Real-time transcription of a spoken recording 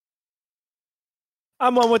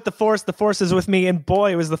I'm one with the Force. The Force is with me, and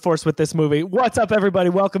boy, was the Force with this movie. What's up, everybody?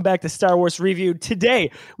 Welcome back to Star Wars Review. Today,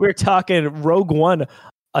 we're talking Rogue One,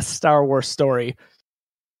 a Star Wars story.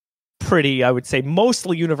 Pretty, I would say,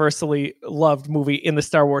 mostly universally loved movie in the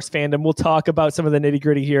Star Wars fandom. We'll talk about some of the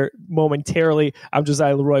nitty-gritty here momentarily. I'm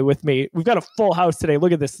Josiah Leroy. With me, we've got a full house today.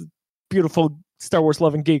 Look at this. Beautiful Star Wars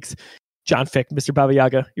loving geeks. John Fick, Mr. Baba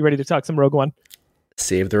Yaga. You ready to talk some Rogue One?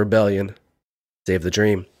 Save the rebellion. Save the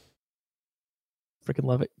dream. Freaking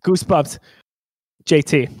love it. Goosebumps.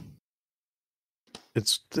 JT.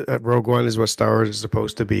 It's Rogue One is what Star Wars is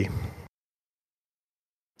supposed to be.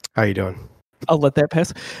 How you doing? I'll let that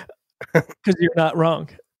pass because you're not wrong.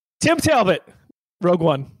 Tim Talbot. Rogue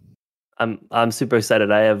One. I'm super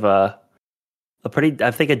excited. I have a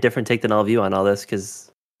different take than all of you on all this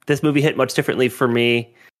because this movie hit much differently for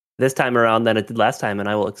me this time around than it did last time, and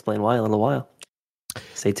I will explain why in a little while.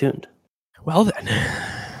 Stay tuned. Well then,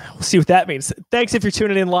 we'll see what that means. Thanks if you're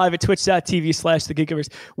tuning in live at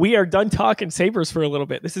twitch.tv/thegeekiverse. We are done talking Sabres for a little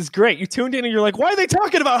bit. This is great. You tuned in and you're like, why are they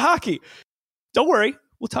talking about hockey? Don't worry.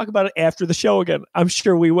 We'll talk about it after the show again. I'm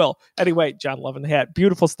sure we will. Anyway, John Loving the Hat.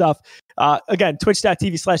 Beautiful stuff. Again,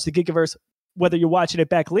 twitch.tv/thegeekiverse. Whether you're watching it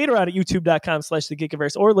back later on at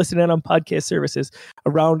youtube.com/thegeekiverse or listening on podcast services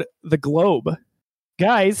around the globe.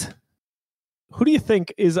 Guys, who do you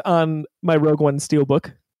think is on my Rogue One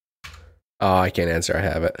Steelbook? Oh, I can't answer. I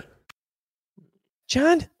have it.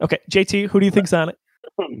 John? Okay. JT, who do you think's on it?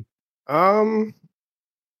 I don't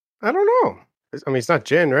know. I mean, it's not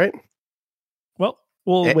Jen, right? Well,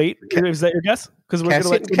 we'll wait. Is that your guess? Because we're going to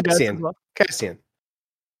let you guess as well. Cassian.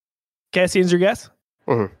 Cassian's your guess?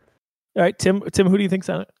 Mm-hmm. All right, Tim, who do you think's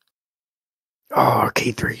on it? Oh,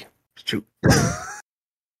 K3. Shoot.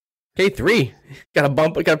 K3. Got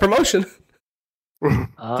a promotion.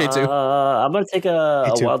 K2. I'm going to take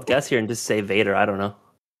a wild guess here and just say Vader. I don't know.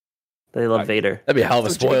 They love Vader. That'd be a hell of a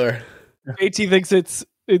spoiler. JT thinks it's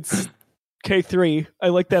K3. I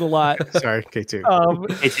like that a lot. Sorry, K2.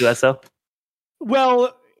 K2SO.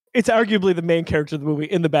 Well, it's arguably the main character of the movie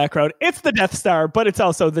in the background. It's the Death Star, but it's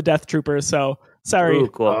also the Death Troopers. So sorry. Ooh,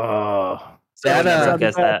 cool.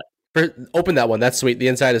 That, open that one. That's sweet. The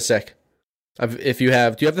inside is sick. Do you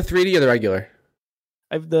have the 3D or the regular?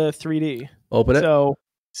 I have the 3D. Open it. So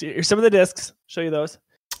here's some of the discs. Show you those.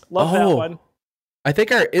 Love that one. I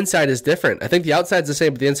think our inside is different. I think the outside's the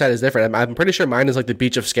same, but the inside is different. I'm pretty sure mine is like the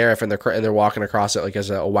beach of Scarif, and they're walking across it like as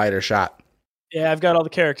a wider shot. Yeah, I've got all the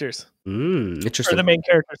characters. Interesting. Or the main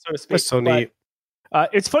character, so to speak. That's so neat.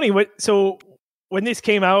 It's funny. So when this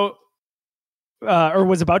came out, or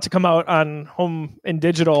was about to come out on home and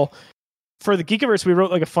digital, for the Geekiverse, we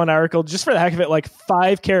wrote like a fun article just for the heck of it, like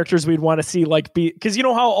 5 characters we'd want to see because you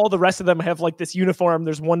know how all the rest of them have like this uniform,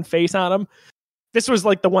 there's one face on them. This was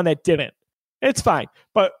like the one that didn't. It's fine.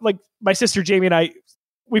 But like my sister Jamie and I,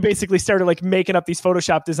 we basically started like making up these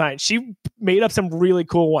Photoshop designs. She made up some really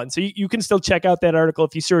cool ones. So you can still check out that article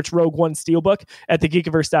if you search Rogue One Steelbook at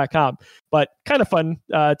thegeekiverse.com. But kind of fun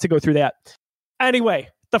to go through that. Anyway,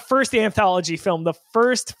 the first anthology film, the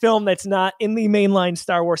first film that's not in the mainline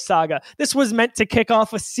Star Wars saga. This was meant to kick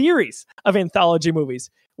off a series of anthology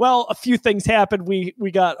movies. Well, a few things happened. We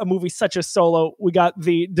got a movie such as Solo. We got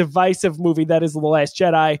the divisive movie that is The Last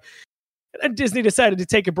Jedi. And Disney decided to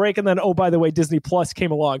take a break. And then, oh, by the way, Disney Plus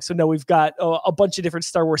came along. So now we've got a bunch of different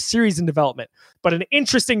Star Wars series in development. But an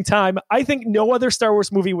interesting time. I think no other Star Wars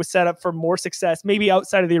movie was set up for more success, maybe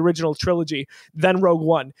outside of the original trilogy, than Rogue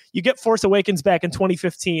One. You get Force Awakens back in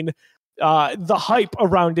 2015. The hype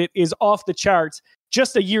around it is off the charts.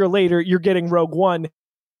 Just a year later, you're getting Rogue One.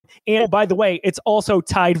 And by the way, it's also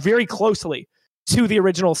tied very closely to the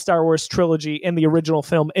original Star Wars trilogy and the original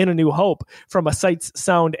film In A New Hope from a sights,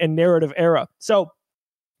 sound, and narrative era. So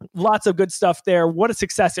lots of good stuff there. What a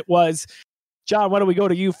success it was. John, why don't we go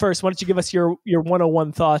to you first? Why don't you give us your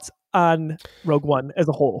 101 thoughts on Rogue One as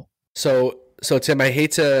a whole? So Tim, I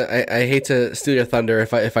hate to steal your thunder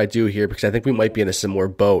if I do here, because I think we might be in a similar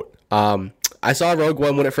boat. I saw Rogue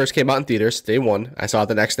One when it first came out in theaters, day one. I saw it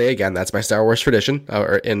the next day again. That's my Star Wars tradition,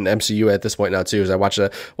 or in MCU at this point now too. Is I watch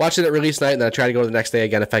it at release night, and then I try to go the next day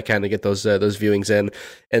again if I can to get those viewings in.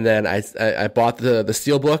 And then I bought the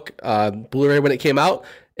Steelbook Blu-ray when it came out,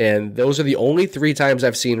 and those are the only 3 times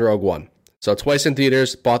I've seen Rogue One. So twice in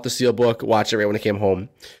theaters, bought the Steelbook, watched it right when it came home.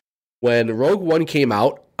 When Rogue One came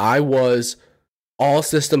out, I was all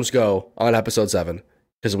systems go on Episode 7.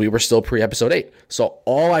 Because we were still pre-Episode 8. So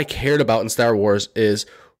all I cared about in Star Wars is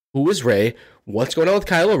who is Rey, what's going on with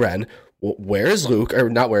Kylo Ren, where is Luke? Or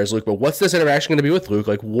not where is Luke, but what's this interaction going to be with Luke?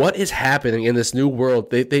 Like, what is happening in this new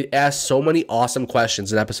world? They asked so many awesome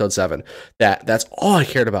questions in episode 7 that's all I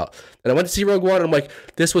cared about. And I went to see Rogue One, and I'm like,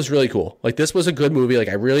 this was really cool. Like, this was a good movie. Like,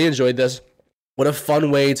 I really enjoyed this. What a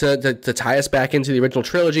fun way to tie us back into the original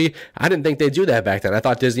trilogy. I didn't think they'd do that back then. I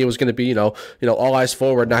thought Disney was going to be, you know, all eyes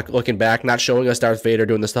forward, not looking back, not showing us Darth Vader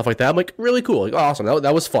doing the stuff like that. I'm like, really cool. Like, awesome.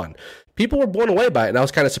 That was fun. People were blown away by it, and I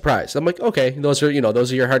was kind of surprised. I'm like, okay, those are your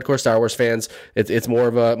hardcore Star Wars fans. It's more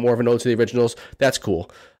of an ode to the originals. That's cool.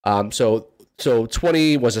 So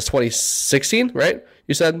 2016, right?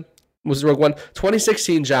 You said was Rogue One.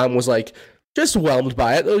 2016, John was like, just whelmed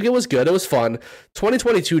by it. It was good. It was fun.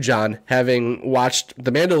 2022, John, having watched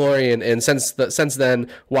The Mandalorian and since then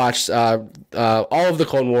watched all of the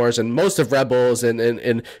Clone Wars and most of Rebels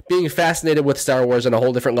and being fascinated with Star Wars on a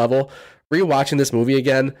whole different level, rewatching this movie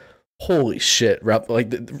again, holy shit,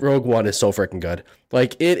 like Rogue One is so freaking good.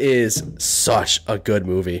 Like, it is such a good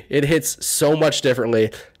movie. It hits so much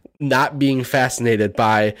differently, not being fascinated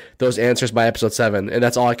by those answers by episode 7. And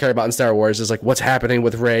that's all I care about in Star Wars is like what's happening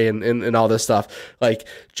with Rey and all this stuff. Like,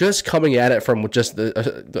 just coming at it from just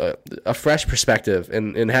a fresh perspective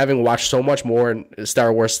and having watched so much more in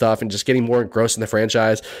Star Wars stuff and just getting more engrossed in the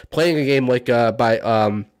franchise, playing a game like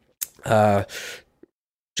by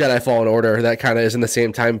Jedi Fallen Order that kind of is in the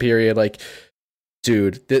same time period. Like,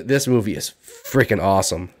 dude, this movie is freaking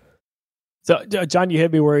awesome. So, John, you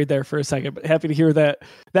had me worried there for a second, but happy to hear that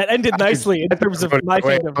ended nicely in terms of my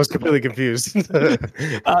fandom. I was completely confused.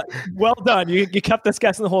 Well done. You kept us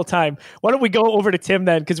guessing the whole time. Why don't we go over to Tim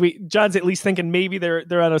then? Because John's at least thinking maybe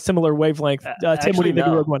they're on a similar wavelength. Tim, what do you think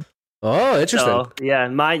of Rogue One? Oh, interesting. So, yeah,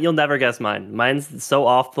 you'll never guess mine. Mine's so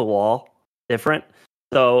off the wall, different.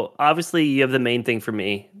 So obviously you have the main thing for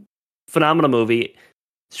me. Phenomenal movie.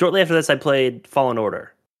 Shortly after this, I played Fallen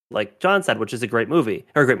Order, like John said, which is a great game.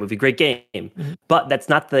 Mm-hmm. But that's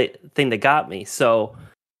not the thing that got me. So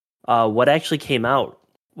what actually came out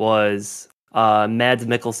was Mads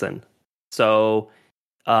Mikkelsen. So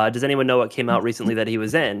does anyone know what came out recently that he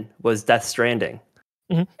was in? Was Death Stranding.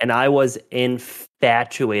 Mm-hmm. And I was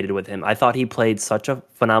infatuated with him. I thought he played such a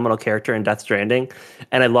phenomenal character in Death Stranding,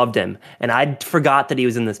 and I loved him. And I forgot that he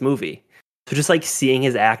was in this movie. So just like seeing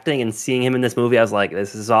his acting and seeing him in this movie, I was like,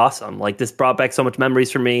 this is awesome. Like, this brought back so much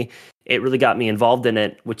memories for me. It really got me involved in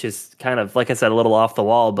it, which is kind of, like I said, a little off the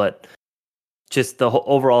wall, but just the whole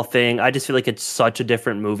overall thing. I just feel like it's such a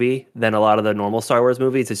different movie than a lot of the normal Star Wars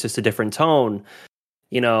movies. It's just a different tone.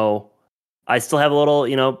 You know, I still have a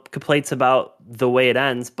little, complaints about the way it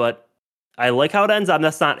ends, but I like how it ends. I'm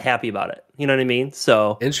just not happy about it. You know what I mean?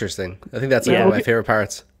 So interesting. I think that's one of my favorite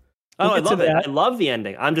parts. Oh, I love it. I love the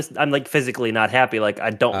ending. I'm like physically not happy. Like, I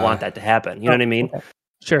don't want that to happen. You know what I mean? Okay.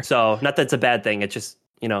 Sure. So not that it's a bad thing. It just,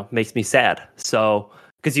 makes me sad. So,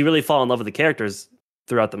 because you really fall in love with the characters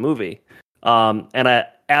throughout the movie. And I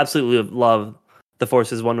absolutely love The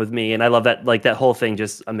Force Is One with me. And I love that, like, that whole thing,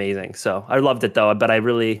 just amazing. So I loved it though. But I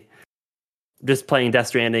really just playing Death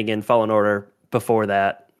Stranding and Fallen Order before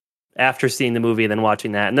that, after seeing the movie and then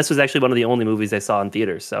watching that. And this was actually one of the only movies I saw in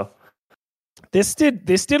theaters. So This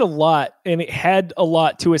did a lot, and it had a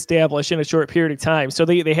lot to establish in a short period of time. So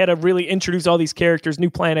they had to really introduce all these characters, new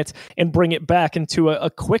planets, and bring it back into a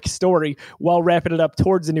quick story while wrapping it up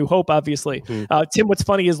towards A New Hope, obviously. Mm-hmm. Tim, what's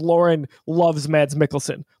funny is Lauren loves Mads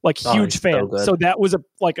Mikkelsen, like huge fan. So that was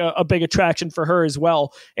a big attraction for her as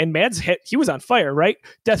well. And Mads, he was on fire, right?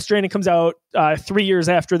 Death Stranding comes out 3 years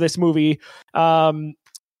after this movie.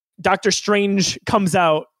 Doctor Strange comes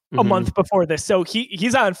out a month before this, so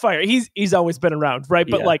he's on fire. He's always been around, right?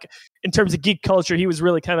 But like in terms of geek culture, he was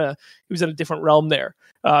really he was in a different realm there.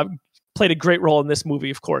 Played a great role in this movie,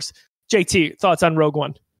 of course. JT, thoughts on Rogue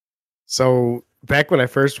One? So back when I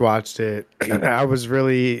first watched it, I was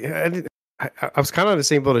really I was kind of on the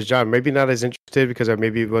same boat as John. Maybe not as interested because I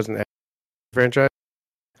maybe wasn't a franchise.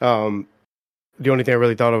 The only thing I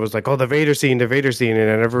really thought of was like, the Vader scene,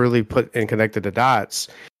 and I never really put and connected the dots.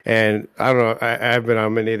 And I don't know, I haven't been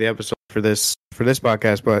on many of the episodes for this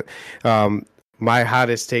podcast, but my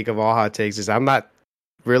hottest take of all hot takes is I'm not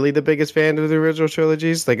really the biggest fan of the original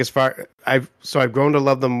trilogies. Like, I've grown to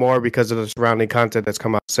love them more because of the surrounding content that's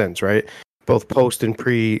come out since, right? Both post and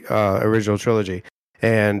pre original trilogy,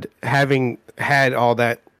 and having had all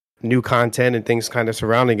that new content and things kind of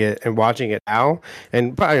surrounding it and watching it now,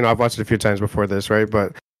 and I've watched it a few times before this, right?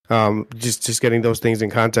 But just getting those things in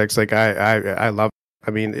context, like I love. I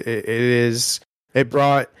mean, it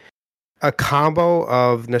brought a combo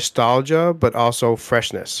of nostalgia, but also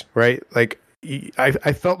freshness, right? Like,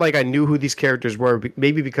 I felt like I knew who these characters were,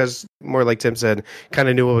 maybe because, more like Tim said, kind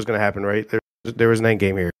of knew what was going to happen, right? There was an end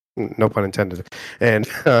game here. no pun intended. And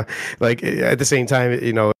like at the same time,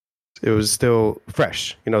 it was still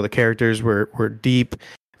fresh. The characters were deep.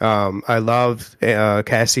 I loved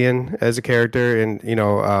Cassian as a character, and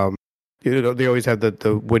they always have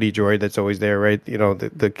the witty droid that's always there, right?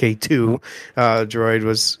 The K2 droid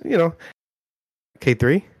was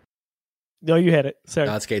K3. No, you had it. Sorry.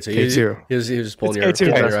 No, it's K2. K2. He was just pulling It's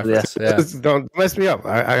your K2. reference. Yeah. Don't mess me up.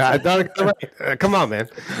 I come on, man.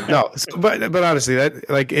 No, but honestly, that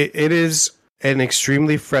like it is an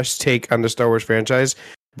extremely fresh take on the Star Wars franchise,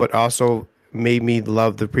 but also made me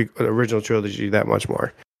love the original trilogy that much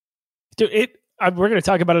more. Dude, we're going to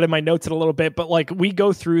talk about it in my notes in a little bit, but like we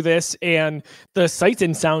go through this and the sights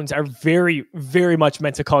and sounds are very, very much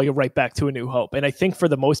meant to call you right back to A New Hope. And I think for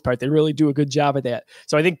the most part, they really do a good job of that.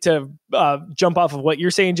 So I think to jump off of what you're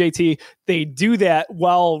saying, JT, they do that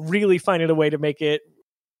while really finding a way to make it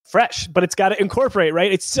fresh, but it's got to incorporate,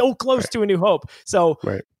 right? It's so close to A New Hope. So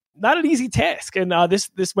not an easy task. And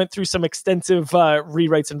this went through some extensive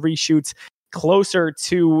rewrites and reshoots closer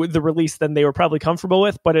to the release than they were probably comfortable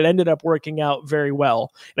with, but it ended up working out very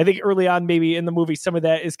well. And I think early on, maybe in the movie, some of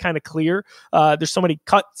that is kind of clear. There's so many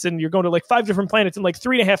cuts and you're going to like 5 different planets in like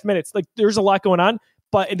 3.5 minutes. Like there's a lot going on,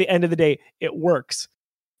 but at the end of the day, it works.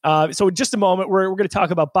 So in just a moment, we're going to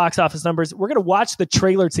talk about box office numbers. We're going to watch the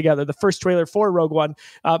trailer together, the first trailer for Rogue One.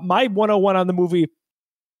 My 101 on the movie,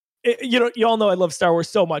 you all know I love Star Wars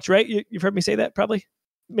so much, right? You've heard me say that probably?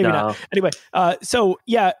 Maybe not. Anyway, so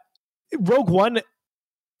yeah, Rogue One,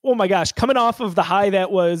 oh my gosh, coming off of the high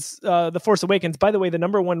that was The Force Awakens, by the way, the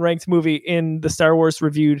number 1 ranked movie in the Star Wars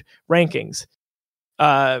reviewed rankings.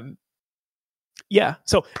 So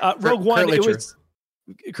Rogue One, it was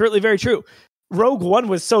currently very true. Rogue One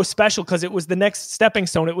was so special because it was the next stepping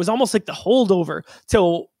stone. It was almost like the holdover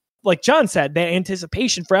till, like John said, that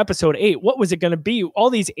anticipation for episode 8. What was it going to be? All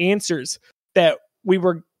these answers that we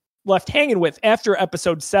were left hanging with after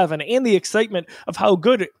episode 7 and the excitement of how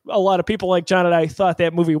good a lot of people like John and I thought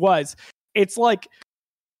that movie was. It's like,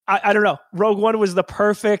 I don't know. Rogue One was the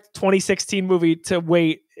perfect 2016 movie to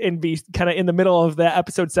wait and be kind of in the middle of the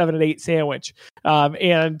episode 7 and 8 sandwich.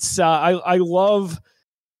 I love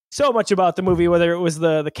so much about the movie, whether it was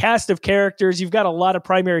the cast of characters. You've got a lot of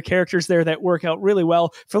primary characters there that work out really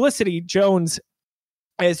well. Felicity Jones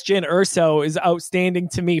as Jyn Erso is outstanding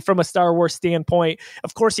to me from a Star Wars standpoint.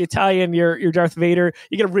 Of course, you tie in your Darth Vader.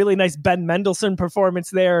 You get a really nice Ben Mendelsohn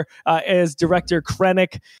performance there as Director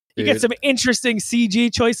Krennic. You get some interesting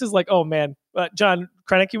CG choices like, oh man, John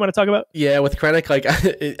Krennic, you want to talk about? Yeah, with Krennic, like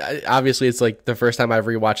obviously it's like the first time I've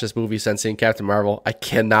rewatched this movie since seeing Captain Marvel. I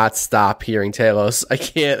cannot stop hearing Talos. I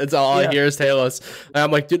can't. It's all I hear is Talos. And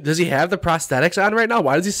I'm like, dude, does he have the prosthetics on right now?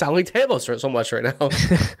 Why does he sound like Talos so much right now?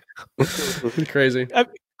 Crazy.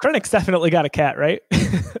 Krennic's definitely got a cat, right?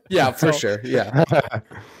 Yeah, for sure. Yeah.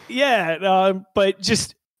 Yeah, but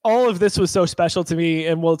just all of this was so special to me,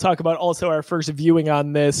 and we'll talk about also our first viewing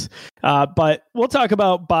on this. But we'll talk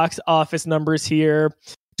about box office numbers here.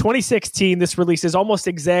 2016, this release is almost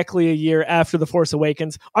exactly a year after The Force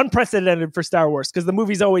Awakens. Unprecedented for Star Wars because the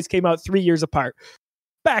movies always came out 3 years apart.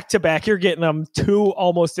 Back to back, you're getting them 2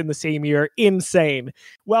 almost in the same year. Insane.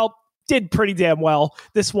 Well, did pretty damn well.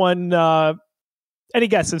 This one, any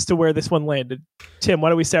guess as to where this one landed? Tim, why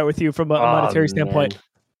don't we start with you from a monetary standpoint?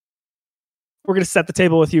 We're going to set the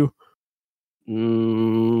table with you.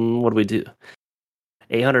 What do we do?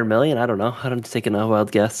 800 million? I don't know. I'm just taking a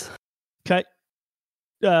wild guess. Okay.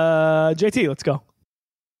 JT, let's go.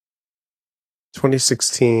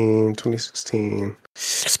 2016.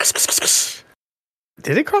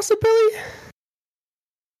 Did it cross the billion?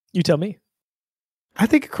 You tell me. I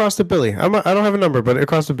think it crossed the billion. I don't have a number, but it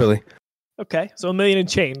crossed the billion. Okay, so $1 million and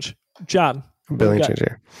change. John. $1 billion change,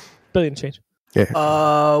 yeah. $1 billion change. Yeah.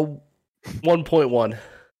 1.1.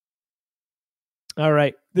 All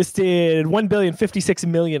right. This did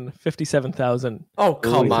 $1,056,057,000. Oh,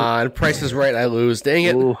 come on. Price is right. I lose. Dang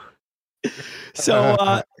it. Ooh.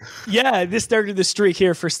 So, this started the streak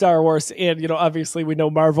here for Star Wars. And, obviously we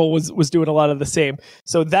know Marvel was doing a lot of the same.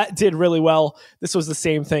 So that did really well. This was the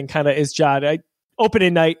same thing kind of as John.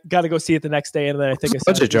 Opening night, got to go see it the next day. And then I think it's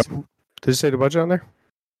budget, Joe. Did it say the budget on there?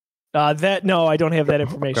 No, I don't have that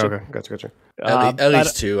information. Okay, gotcha. At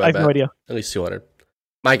least 2. I have no idea. At least 200.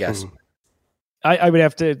 My guess. I would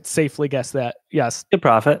have to safely guess that. Yes. Good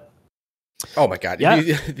profit. Oh my God. Yeah.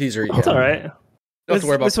 These are. That's all right. Don't have to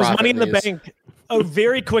worry about this was money in the bank. A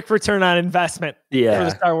very quick return on investment for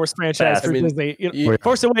the Star Wars franchise for Disney.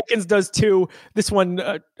 Force Awakens does 2. This one,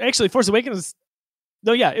 actually, Force Awakens.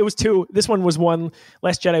 No, yeah, it was 2. This one was 1.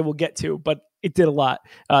 Last Jedi we'll get to, but it did a lot.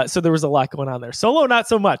 So there was a lot going on there. Solo, not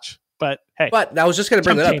so much. But hey, But I was just going to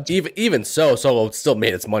bring that up. Changed. Even so, Solo still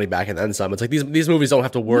made its money back and then some. It's like these movies don't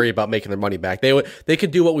have to worry about making their money back. They could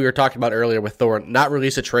do what we were talking about earlier with Thor, not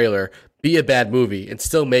release a trailer, be a bad movie, and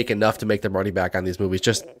still make enough to make their money back on these movies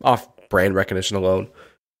just off brand recognition alone.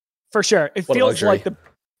 for sure, it What a feels luxury. like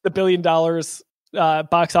the $1 billion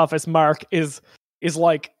box office mark is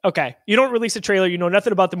like, okay, you don't release a trailer, you know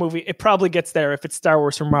nothing about the movie. It probably gets there if it's Star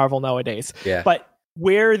Wars or Marvel nowadays. Yeah. But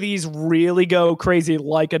where these really go crazy,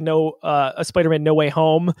 like a Spider-Man No Way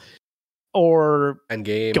Home, or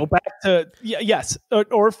Endgame. go back to yes,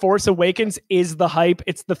 or Force Awakens, is the hype.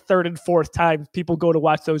 It's the third and fourth time people go to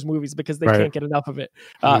watch those movies because they can't get enough of it.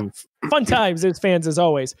 Fun times as fans as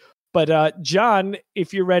always. But John,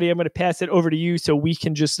 if you're ready, I'm going to pass it over to you so we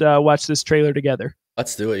can just watch this trailer together.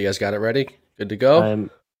 Let's do it. You guys got it ready? Good to go? I'm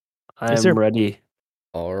Yes, sir. ready.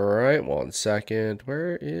 All right. 1 second.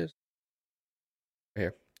 Where is...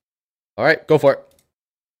 Here. All right. Go for it.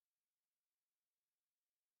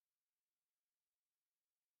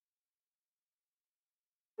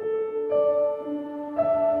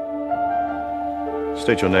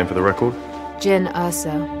 State your name for the record. Jin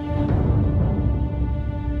Ursa.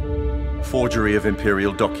 Forgery of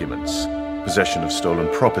imperial documents, possession of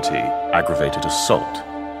stolen property, aggravated assault,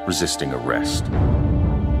 resisting arrest.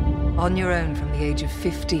 On your own from the age of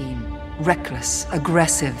 15. Reckless,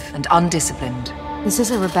 aggressive, and undisciplined. This is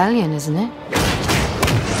a rebellion, isn't it?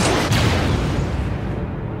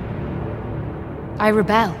 I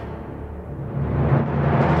rebel.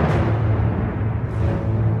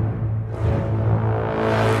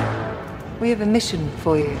 We have a mission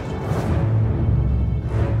for you.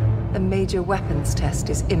 A major weapons test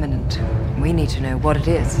is imminent. We need to know what it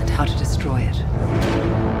is and how to destroy it.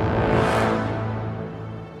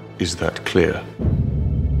 Is that clear?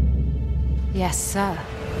 Yes, sir.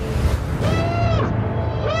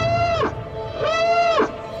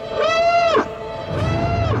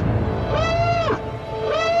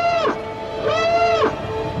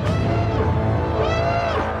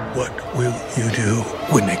 What will you do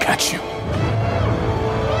when they catch you?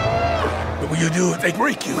 What will you do if they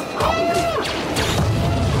break you?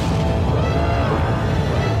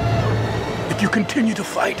 If you continue to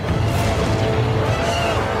fight?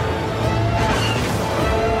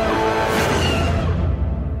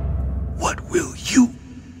 What will you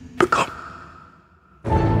become?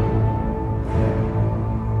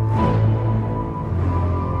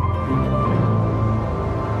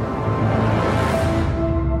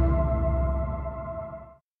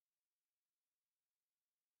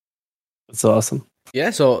 That's awesome.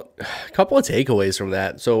 Yeah, so a couple of takeaways from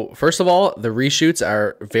that. So first of all, the reshoots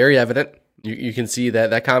are very evident. You can see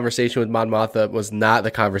that conversation with Mon Mothma was not the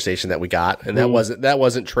conversation that we got, and that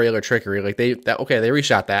wasn't trailer trickery. Like they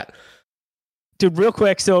reshot that. Dude, real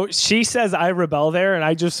quick. So she says I rebel there, and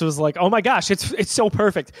I just was like, oh my gosh, it's so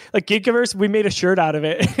perfect. Like Geekiverse, we made a shirt out of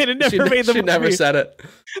it, and it never made the She movie. never said it.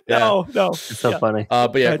 Yeah. No. It's so funny.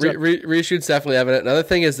 But yeah, Gotcha. reshoots definitely evident. Another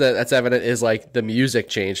thing is that's evident is like the music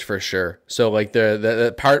changed for sure. So like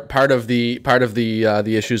the part of the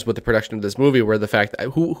issues with the production of this movie were the fact that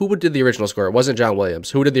who did the original score? It wasn't John Williams.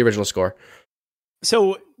 Who did the original score?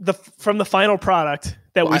 So from the final product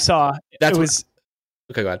that we saw, that's it was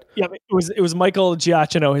okay. Go ahead. yeah, it was Michael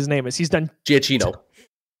Giacchino. His name is. He's done. Giacchino.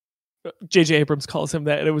 J.J. Abrams calls him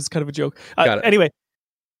that, and it was kind of a joke. Got it. Anyway,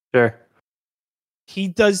 Sure. he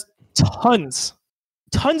does tons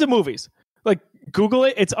of movies. Like Google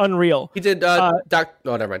it; it's unreal. He did Oh,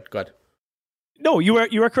 never mind. Go ahead. No, you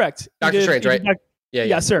are correct. Doctor Strange, right? Yeah.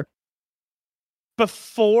 Yes, sir.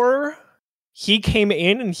 Before he came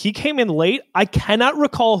in late. I cannot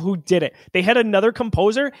recall who did it. They had another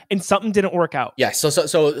composer, and something didn't work out. Yeah, so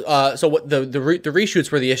what the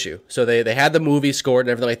reshoots were the issue. So they had the movie scored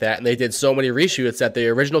and everything like that, and they did so many reshoots that the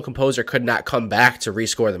original composer could not come back to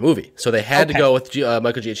rescore the movie. So they had to go with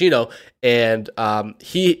Michael Giacchino, and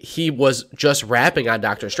he was just rapping on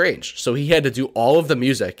Doctor Strange, so he had to do all of the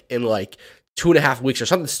music in like 2.5 weeks or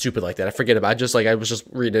something stupid like that. I forget about it. I was just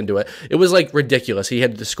reading into it. It was like ridiculous. He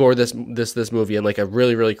had to score this movie in like a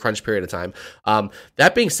really, really crunch period of time.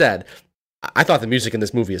 That being said, I thought the music in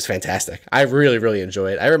this movie is fantastic. I really, really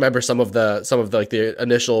enjoy it. I remember some of the like the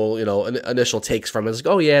initial takes from it. It's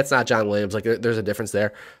like, oh yeah, it's not John Williams. Like there's a difference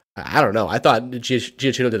there. I don't know. I thought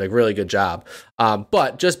Giacchino did a really good job.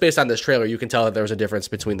 But just based on this trailer, you can tell that there was a difference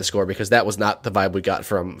between the score because that was not the vibe we got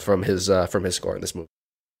from his score in this movie.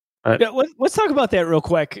 Yeah, let's talk about that real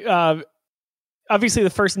quick. Obviously,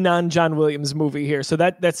 the first non-John Williams movie here, so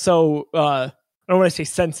that's so I don't want to say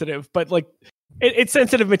sensitive, but like it's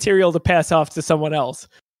sensitive material to pass off to someone else.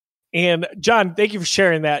 And John, thank you for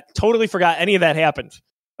sharing that. Totally forgot any of that happened.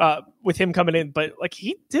 with him coming in, but like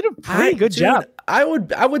he did a pretty good job. I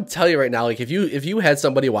would tell you right now, like if you had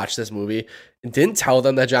somebody watch this movie and didn't tell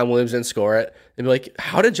them that John Williams didn't score it, and be like,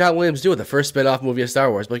 how did John Williams do it? The first spin-off movie of Star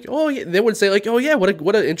Wars. Like, oh yeah, they would say like, oh yeah,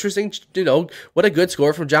 what an interesting, what a good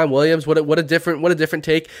score from John Williams. What a different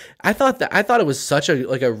take. I thought it was such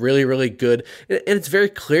a really, really good, and it's very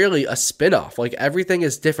clearly a spin-off. Like everything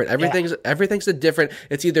is different. Everything's a different.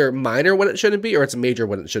 It's either minor when it shouldn't be, or it's major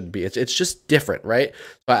when it shouldn't be. It's just different, right?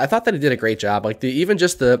 But I thought that he did a great job. Like even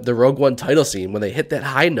just the Rogue One title scene when they hit that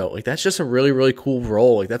high note, like that's just a really, really cool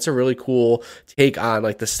role. Like that's a really cool take on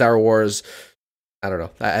like the Star Wars. I don't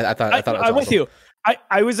know. I thought it was I'm with you.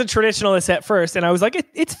 I was a traditionalist at first, and I was like,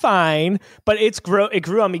 it's fine, but it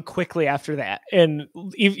grew on me quickly after that. And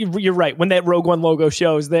you're right. When that Rogue One logo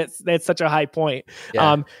shows, that's such a high point.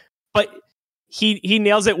 Yeah. But he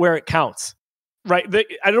nails it where it counts, right?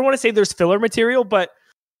 I don't want to say there's filler material, but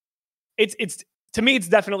it's to me, it's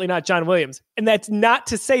definitely not John Williams, and that's not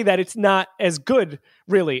to say that it's not as good.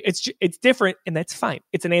 Really, it's different, and that's fine.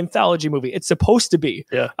 It's an anthology movie. It's supposed to be.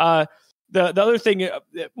 Yeah. The other thing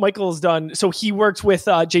Michael's done, so he worked with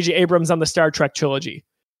J.J. Abrams on the Star Trek trilogy.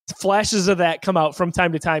 Flashes of that come out from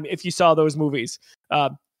time to time if you saw those movies.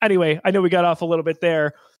 Anyway, I know we got off a little bit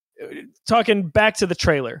there. Talking back to the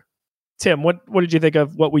trailer, Tim, what did you think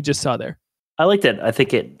of what we just saw there? I liked it.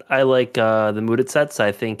 I like the mood it sets.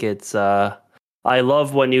 I think it's. I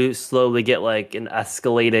love when you slowly get like an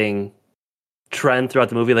escalating trend throughout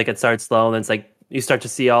the movie. Like it starts slow and then it's like you start to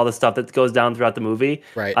see all the stuff that goes down throughout the movie.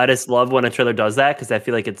 Right. I just love when a trailer does that because I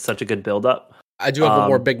feel like it's such a good build-up. I do have one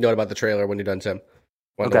more big note about the trailer when you're done, Tim.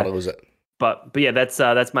 I don't want to lose it. But yeah,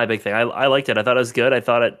 that's my big thing. I liked it. I thought it was good. I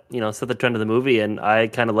thought it set the trend of the movie, and I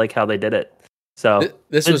kind of like how they did it. So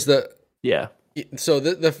this was the yeah. So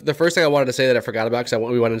the first thing I wanted to say that I forgot about because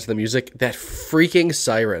we went into the music, that freaking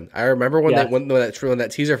siren. I remember when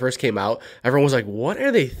that teaser first came out, everyone was like, "What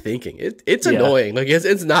are they thinking?" It's annoying. Like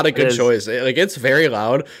it's not a good choice. Like it's very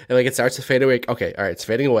loud and like it starts to fade away. Okay, all right, it's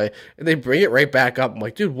fading away, and they bring it right back up. I'm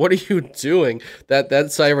like, dude, what are you doing? That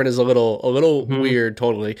siren is a little weird,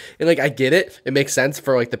 totally. And like I get it, it makes sense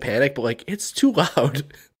for like the panic, but like it's too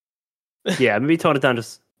loud. Yeah, maybe tone it down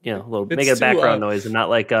just a little, make it a background noise and not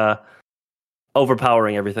like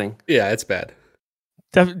overpowering everything. Yeah, it's bad.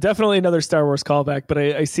 Definitely another Star Wars callback, but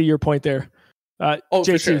I see your point there.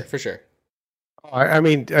 JC. For sure. I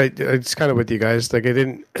mean, it's kind of with you guys. Like,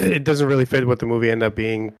 it doesn't really fit what the movie ended up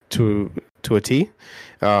being to a T.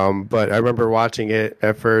 But I remember watching it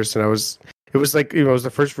at first, and it was like, it was the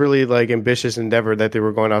first really like ambitious endeavor that they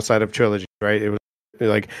were going outside of trilogy, right? It was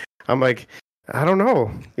like, I'm like, I don't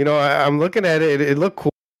know. I'm looking at it. It looked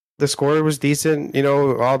cool. The score was decent,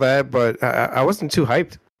 all that, but I wasn't too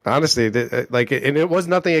hyped, honestly. And it was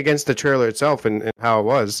nothing against the trailer itself and how it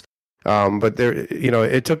was. But there,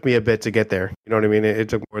 it took me a bit to get there. You know what I mean? It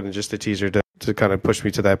took more than just a teaser to kind of push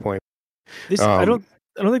me to that point. I don't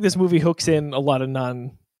think this movie hooks in a lot of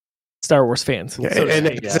non-Star Wars fans.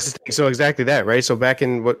 So exactly that, right? So back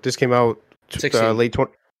in this came out early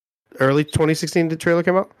 2016. The trailer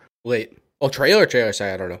came out late. Oh, trailer.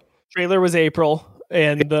 Sorry, I don't know. Trailer was April,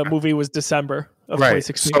 and the movie was December of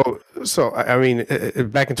 2016. So I mean,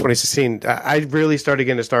 back in 2016, I really started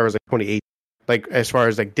getting into Star Wars like 2018. Like as far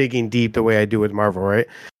as like digging deep the way I do with Marvel, right?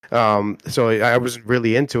 So I was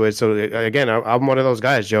really into it. So again, I'm one of those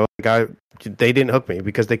guys, Joe. Like they didn't hook me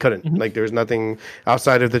because they couldn't. Mm-hmm. Like there was nothing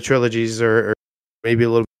outside of the trilogies or maybe a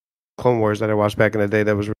little Clone Wars that I watched back in the day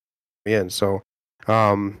that was really in. So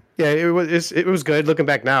yeah, it was good. Looking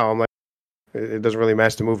back now, I'm like, it doesn't really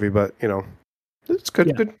match the movie, but it's good.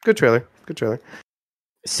 Yeah. Good trailer. Good trailer.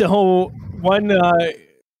 So one,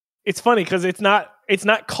 it's funny because it's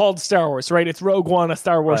not called Star Wars, right? It's Rogue One, a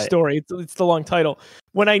Star Wars story. It's the long title.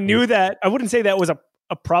 When I knew that, I wouldn't say that was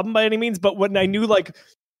a problem by any means, but when I knew like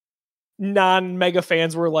non-mega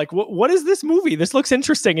fans were like, what is this movie? This looks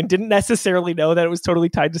interesting, and didn't necessarily know that it was totally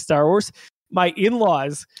tied to Star Wars. My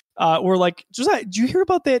in-laws were like, Josiah, did you hear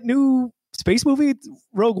about that new space movie,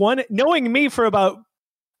 Rogue One? Knowing me for about,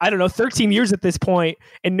 I don't know, 13 years at this point,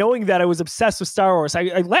 and knowing that I was obsessed with Star Wars, I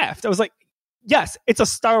laughed. I was like, yes, it's a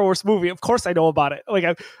Star Wars movie. Of course I know about it.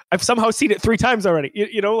 Like I've somehow seen it 3 times already.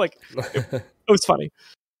 Like it was funny.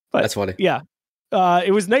 But that's funny. Yeah.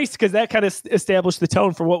 It was nice because that kind of established the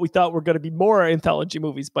tone for what we thought were going to be more anthology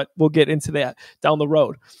movies, but we'll get into that down the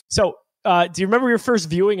road. So do you remember your first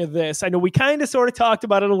viewing of this? I know we kind of sort of talked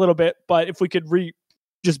about it a little bit, but if we could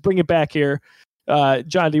just bring it back here.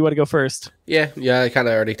 John, do you want to go first? Yeah, I kind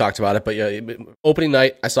of already talked about it, but yeah, opening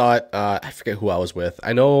night, I saw it. I forget who I was with.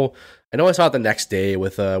 I know I saw it the next day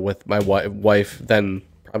with my wife, then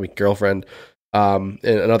probably girlfriend. and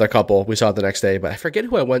another couple. We saw it the next day, but I forget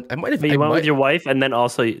who I went. I might have. But you went with your wife and then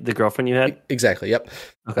also the girlfriend you had? Exactly. Yep.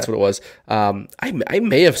 Okay. That's what it was. I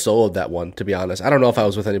may have soloed that one, to be honest. I don't know if I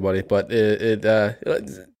was with anybody, but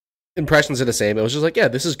impressions are the same. It was just like, yeah,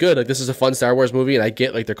 this is good. Like, this is a fun Star Wars movie, and I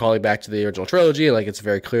get like they're calling back to the original trilogy, and like it's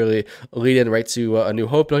very clearly a lead in right to A New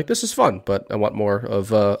Hope. And, like, this is fun, but I want more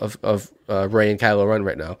of Rey and Kylo Ren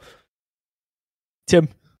right now. Tim,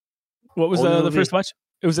 what was Only the movie. first watch?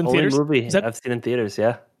 It was in Only theaters. movie Is that- I've seen in theaters,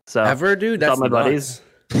 yeah. So Ever, dude? That's my nuts.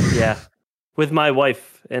 buddies. Yeah. With my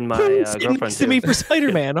wife and my Sitting girlfriend next to too. me for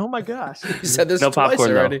Spider-Man. Oh my gosh. You said this No twice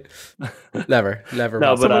popcorn, though. already. Never.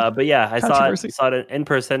 No, once. but yeah, I Controversy. saw it in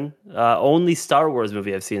person. Only Star Wars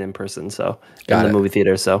movie I've seen in person, so Got in it. the movie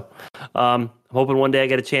theater. So, I'm hoping one day I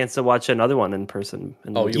get a chance to watch another one in person.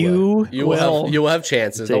 In the Oh, movie You you will. will. You will have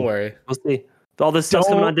chances. See. Don't worry. We'll see. All this stuff's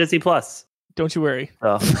coming Don't- on Disney Plus. Don't you worry.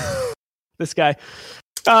 So. This guy.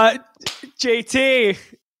 JT,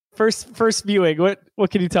 first viewing.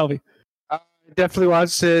 What can you tell me? Definitely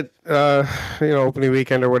watched it, opening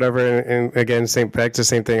weekend or whatever. And again, same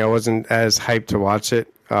thing. I wasn't as hyped to watch it.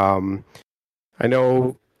 I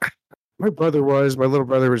know my little brother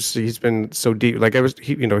was. He's been so deep. Like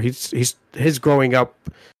he's his growing up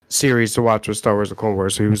series to watch was Star Wars: The Clone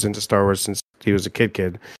Wars. So he was into Star Wars since he was a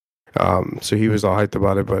kid. So he was all hyped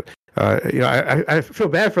about it. But I feel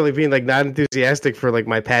bad for like being like not enthusiastic for like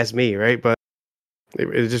my past me, right? But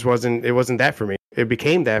it just wasn't. It wasn't that for me. It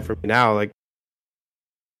became that for me now. Like.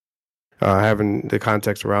 Having the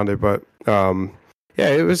context around it, but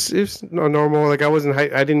it was normal. Like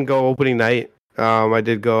I didn't go opening night. I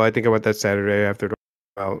did go. I think I went that Saturday after it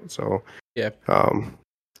came out. So Yeah.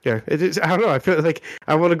 It is. I don't know. I feel like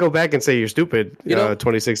I want to go back and say you're stupid.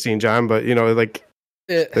 2016 John, but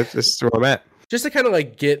that's just where I'm at. Just to kind of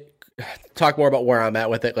like talk more about where I'm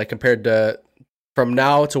at with it, like compared to from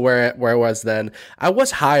now to where I was then. I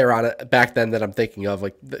was higher on it back then than I'm thinking of.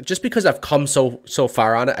 Like just because I've come so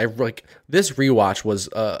far on it, I like this rewatch was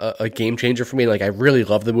a game changer for me. Like I really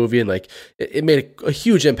loved the movie and like it made a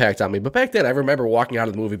huge impact on me. But back then, I remember walking out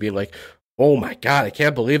of the movie being like, oh my God, I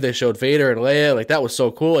can't believe they showed Vader and Leia. Like that was so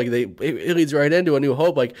cool. Like it leads right into A New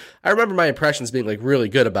Hope. Like I remember my impressions being like really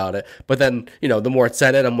good about it. But then, the more it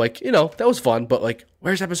said it, I'm like, that was fun. But like,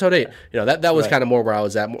 where's episode 8? That was kind of more where I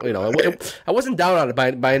was at. I wasn't down on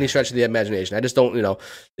it by any stretch of the imagination. I just don't,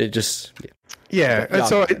 it just. Yeah. Yeah.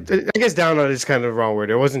 So I guess down on it is kind of the wrong word.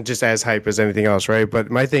 It wasn't just as hype as anything else, right? But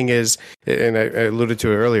my thing is, and I alluded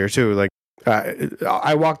to it earlier too, like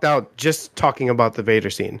I walked out just talking about the Vader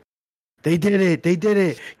scene. They did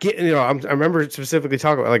it. I remember specifically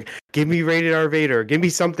talking about like, give me rated R Vader, give me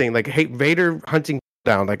something like, hey, Vader hunting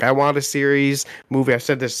down. Like I want a series movie. I've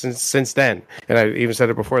said this since then, and I even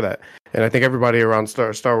said it before that. And I think everybody around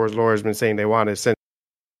Star Wars lore has been saying they want it since.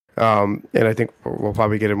 And I think we'll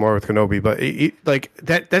probably get it more with Kenobi, but like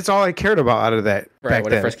that's all I cared about out of that back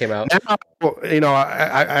when then. it first came out. Now,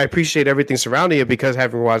 I appreciate everything surrounding it because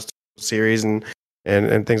having watched the series and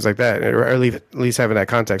things like that, or at least having that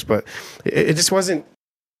context. But it just wasn't.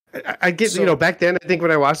 I get back then. I think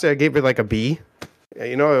when I watched it, I gave it like a B.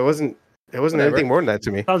 It wasn't anything more than that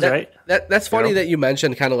to me. Sounds right. That's funny that you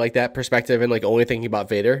mentioned kind of like that perspective and like only thinking about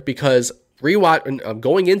Vader, because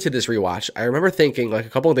going into this rewatch, I remember thinking like a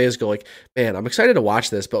couple of days ago, like, man, I'm excited to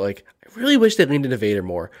watch this, but like I really wish they leaned into Vader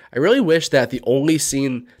more. I really wish that the only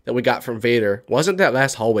scene that we got from Vader wasn't that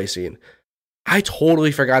last hallway scene. I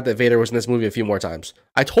totally forgot that Vader was in this movie a few more times.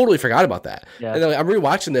 I totally forgot about that. Yeah. And then, like, I'm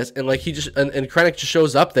rewatching this, and like he just and Krennic just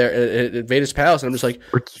shows up there at Vader's palace, and I'm just like,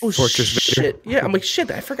 oh shit, yeah. I'm like,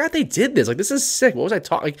 shit, I forgot they did this. Like, this is sick. What was I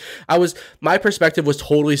talking? Like, my perspective was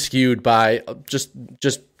totally skewed by just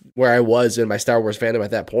where I was in my Star Wars fandom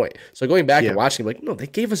at that point. So going back and watching, like, no, they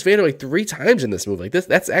gave us Vader like 3 times in this movie. Like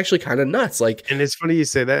that's actually kind of nuts. Like, and it's funny you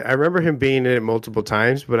say that. I remember him being in it multiple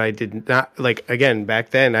times, but I did not like. Again,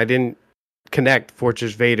 back then, I didn't connect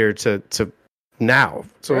Fortress Vader to now.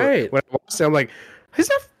 So when I watched it, I'm like, is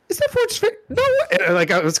that Fortress Vader? No, and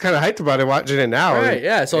like I was kind of hyped about it watching it now. Right, and,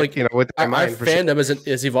 yeah. So like, with our fandom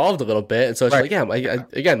has evolved a little bit, and so it's like, yeah,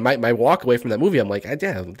 again, my walk away from that movie, I'm like,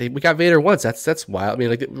 we got Vader once. That's wild. I mean,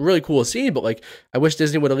 like, really cool scene, but like, I wish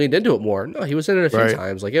Disney would have leaned into it more. No, he was in it a few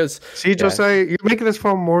times. Like, it was. See, Josiah, you're making us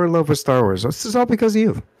fall more in love with Star Wars. This is all because of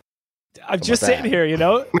you. I'm just sitting here,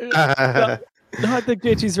 No, I think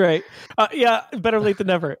JT's right. Yeah, better late than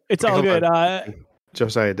never. It's all good.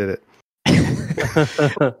 Josiah did it.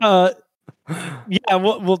 Yeah,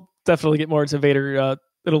 we'll definitely get more into Vader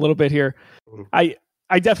in a little bit here. I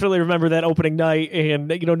definitely remember that opening night, and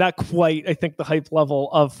not quite, I think, the hype level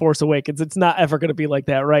of Force Awakens. It's not ever going to be like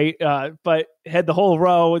that, right? But had the whole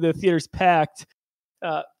row, the theater's packed.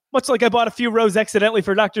 Much like I bought a few rows accidentally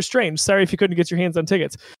for Doctor Strange. Sorry if you couldn't get your hands on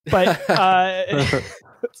tickets. But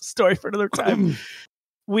story for another time.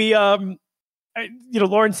 We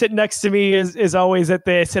Lauren sitting next to me is always at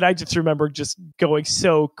this, and I just remember just going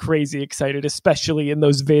so crazy excited, especially in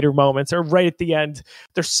those Vader moments, or right at the end.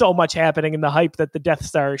 There's so much happening in the hype that the Death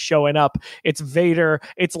Star is showing up. It's Vader,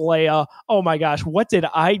 it's Leia. Oh my gosh, what did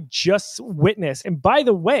I just witness? And by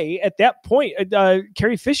the way, at that point,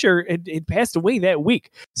 Carrie Fisher had passed away that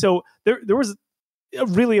week, so there was a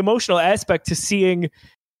really emotional aspect to seeing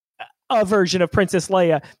a version of Princess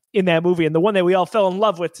Leia in that movie, and the one that we all fell in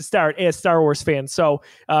love with to start as Star Wars fans. So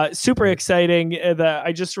super exciting.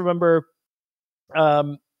 I just remember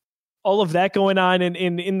all of that going on,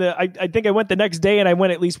 and I think I went the next day, and I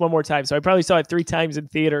went at least one more time. So I probably saw it 3 times in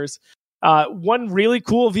theaters. One really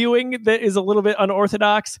cool viewing that is a little bit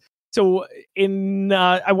unorthodox. So in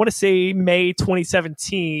I want to say May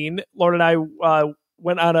 2017, Lauren and I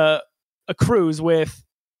went on a cruise with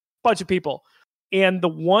a bunch of people. And the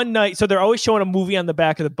one night, so they're always showing a movie on the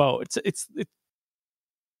back of the boat. It's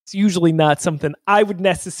usually not something I would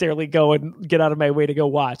necessarily go and get out of my way to go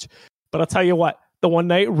watch. But I'll tell you what, the one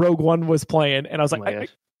night Rogue One was playing, and I was like,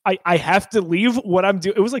 I have to leave what I'm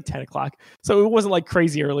doing. It was like 10 o'clock, so it wasn't like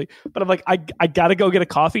crazy early. But I'm like, I got to go get a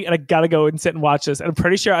coffee, and I got to go and sit and watch this. And I'm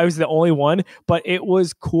pretty sure I was the only one, but it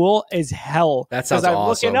was cool as hell. That sounds awesome. I'm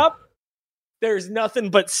looking up. There's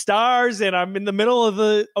nothing but stars, and I'm in the middle of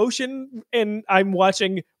the ocean, and I'm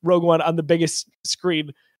watching Rogue One on the biggest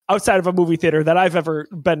screen outside of a movie theater that I've ever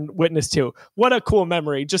been witness to. What a cool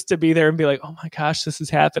memory, just to be there and be like, oh my gosh, this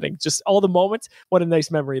is happening. Just all the moments. What a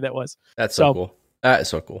nice memory that was. That's so cool. That is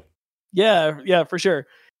so cool. Yeah, for sure.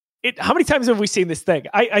 How many times have we seen this thing?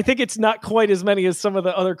 I think it's not quite as many as some of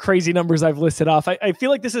the other crazy numbers I've listed off. I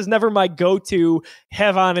feel like this is never my go-to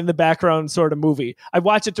have on in the background sort of movie. I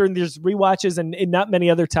watch it during these rewatches and not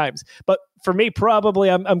many other times. But for me,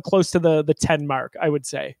 probably I'm close to the 10 mark, I would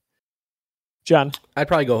say. John? I'd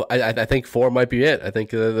probably go, I think 4 might be it. I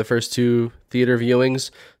think the first 2 theater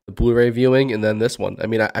viewings, the Blu-ray viewing, and then this one. I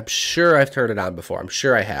mean, I'm sure I've turned it on before. I'm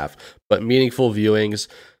sure I have. But meaningful viewings,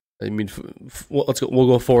 I mean, we'll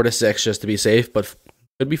go 4 to 6 just to be safe, but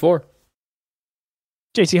could be 4.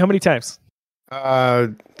 JC, how many times?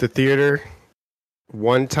 The theater.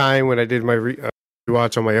 One time when I did my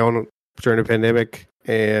rewatch on my own during the pandemic,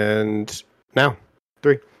 and now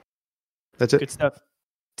 3. That's it. Good stuff.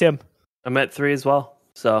 Tim? I'm at 3 as well.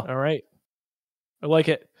 So all right, I like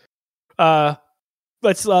it.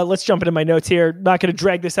 Let's jump into my notes here. Not going to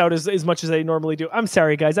drag this out as much as I normally do. I'm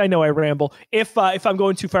sorry, guys. I know I ramble. If I'm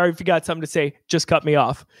going too far, if you got something to say, just cut me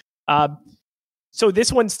off. So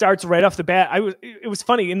this one starts right off the bat. It was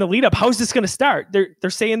funny in the lead up. How's this going to start? They're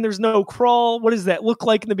saying there's no crawl. What does that look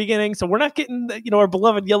like in the beginning? So we're not getting our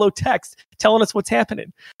beloved yellow text telling us what's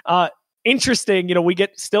happening. Interesting. We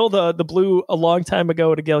get still the blue a long time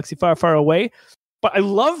ago at a galaxy far, far away. But I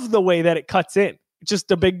love the way that it cuts in.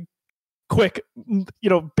 Just a big, quick,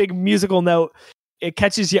 big musical note. It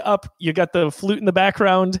catches you up. You got the flute in the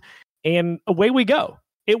background, and away we go.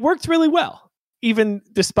 It worked really well, even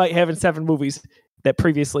despite having 7 movies that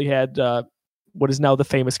previously had what is now the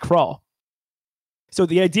famous crawl. So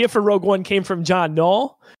the idea for Rogue One came from John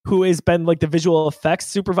Knoll, who has been like the visual effects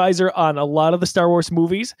supervisor on a lot of the Star Wars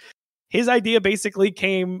movies. His idea basically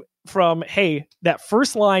came from, hey, that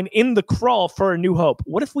first line in the crawl for A New Hope.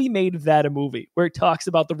 What if we made that a movie where it talks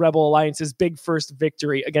about the Rebel Alliance's big first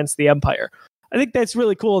victory against the Empire? I think that's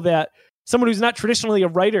really cool that someone who's not traditionally a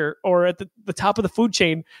writer or at the top of the food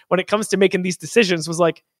chain when it comes to making these decisions was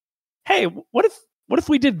like, hey, what if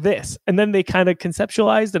we did this? And then they kind of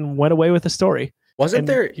conceptualized and went away with the story. Wasn't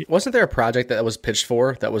there a project that was pitched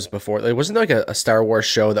for that was before? Like, wasn't there like a Star Wars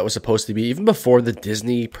show that was supposed to be even before the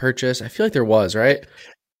Disney purchase? I feel like there was, right?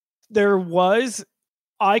 There was.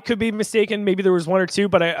 I could be mistaken. Maybe there was 1 or 2,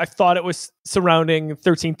 but I thought it was surrounding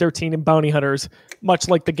 1313 and Bounty Hunters, much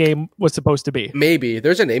like the game was supposed to be. Maybe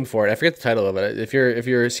there's a name for it. I forget the title of it. If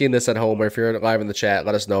you're seeing this at home or if you're live in the chat,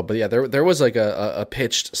 let us know. But yeah, there was like a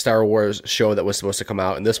pitched Star Wars show that was supposed to come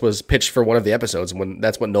out, and this was pitched for one of the episodes. When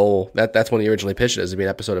that's when he originally pitched it as to be an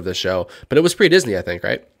episode of this show. But it was pre-Disney, I think,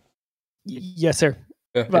 right? Yes, sir.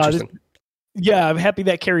 Yeah, interesting. Yeah, I'm happy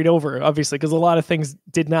that carried over, obviously, because a lot of things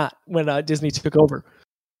did not when Disney took over.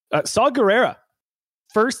 Saw Gerrera,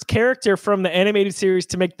 first character from the animated series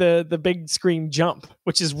to make the big screen jump,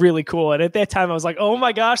 which is really cool. And at that time, I was like, oh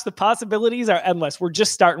my gosh, the possibilities are endless. We're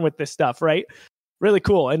just starting with this stuff, right? Really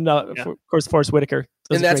cool. And of course, Forrest Whitaker.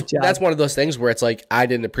 And that's one of those things where it's like I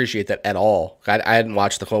didn't appreciate that at all. I hadn't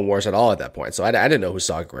watched the Clone Wars at all at that point, so I didn't know who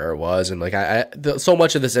Saw Gerrera was, and like so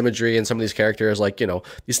much of this imagery and some of these characters, like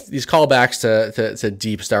these callbacks to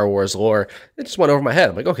deep Star Wars lore, it just went over my head.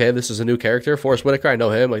 I'm like, okay, this is a new character, Forrest Whitaker, I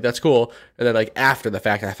know him, like that's cool. And then like after the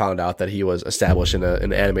fact, I found out that he was established in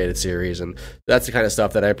an animated series, and that's the kind of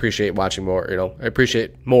stuff that I appreciate watching more. I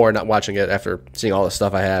appreciate more not watching it after seeing all the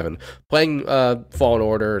stuff I have and playing Fallen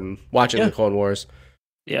Order and watching the Clone Wars.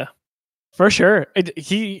 Yeah, for sure.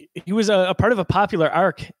 He was a part of a popular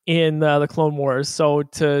arc in the Clone Wars. So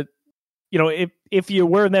if you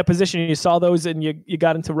were in that position and you saw those and you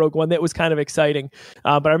got into Rogue One, that was kind of exciting.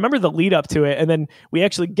 But I remember the lead up to it, and then we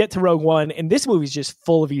actually get to Rogue One, and this movie's just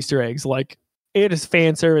full of Easter eggs. Like it is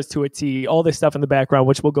fan service to a T. All this stuff in the background,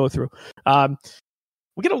 which we'll go through.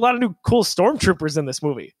 We get a lot of new cool stormtroopers in this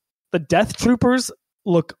movie. The Death Troopers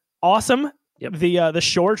look awesome. Yep. The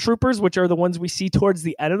shore troopers, which are the ones we see towards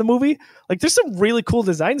the end of the movie, like there's some really cool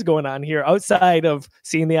designs going on here outside of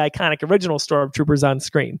seeing the iconic original stormtroopers on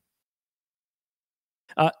screen.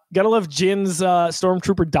 Gotta love Jin's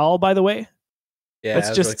stormtrooper doll, by the way. Yeah, it's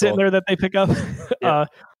just really sitting cool. there that they pick up. Yeah.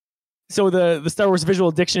 So the Star Wars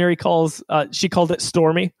Visual Dictionary she called it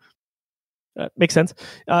Stormy. Makes sense.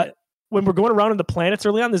 When we're going around on the planets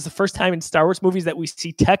early on, this is the first time in Star Wars movies that we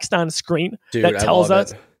see text on screen that tells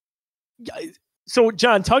us. So,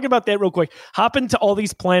 John, talking about that real quick. Hop into all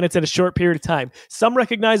these planets in a short period of time. Some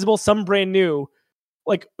recognizable, some brand new.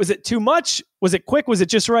 Like, was it too much? Was it quick? Was it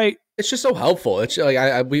just right? It's just so helpful. It's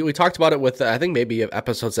like we talked about it with I think maybe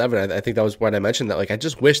episode 7. I think that was when I mentioned that. Like, I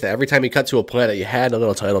just wish that every time you cut to a planet, you had a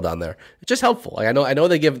little title down there. It's just helpful. Like, I know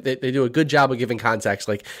they do a good job of giving context,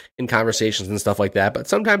 like in conversations and stuff like that. But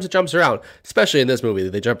sometimes it jumps around, especially in this movie.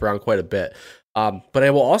 They jump around quite a bit. But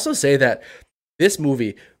I will also say that this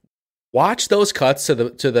movie, watch those cuts to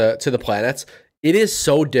the planets. It is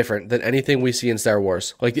so different than anything we see in Star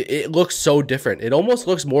Wars. Like it looks so different. It almost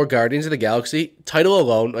looks more Guardians of the Galaxy. Title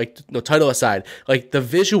alone, like no title aside, like the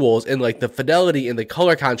visuals and like the fidelity and the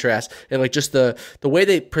color contrast and like just the way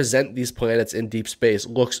they present these planets in deep space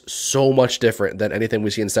looks so much different than anything we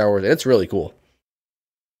see in Star Wars. And it's really cool.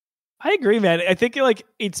 I agree, man. I think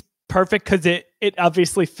it's perfect because it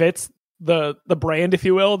obviously fits the brand, if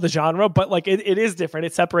you will, the genre, but like it is different.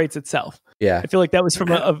 It separates itself. Yeah, I feel like that was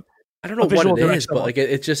from I don't know what it is, but like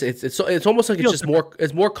it's almost like it's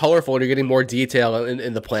just more colorful and you're getting more detail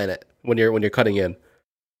in the planet when you're cutting in.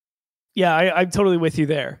 Yeah, I'm totally with you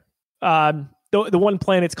there. The one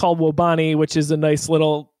planet's called Wobani, which is a nice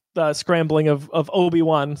little scrambling of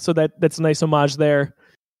Obi-Wan, so that's a nice homage there.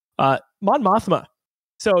 Mon Mothma.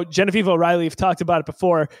 So Genevieve O'Reilly, we've talked about it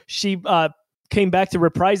before. She came back to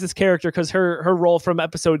reprise this character because her role from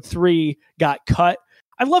episode 3 got cut.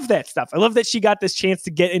 I love that stuff. I love that she got this chance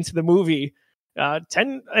to get into the movie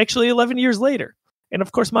 11 years later. And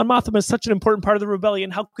of course, Mon Mothma is such an important part of the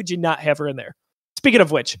rebellion. How could you not have her in there? Speaking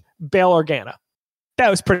of which, Bail Organa.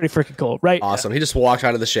 That was pretty freaking cool, right? Awesome. He just walked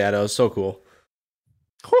out of the shadows. So cool.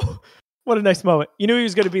 Whew, what a nice moment. You knew he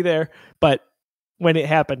was going to be there, but when it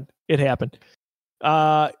happened, it happened.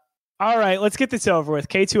 All right, let's get this over with.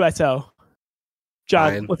 K2SO.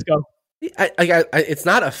 John, Fine. Let's go. It's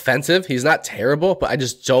not offensive. He's not terrible, but I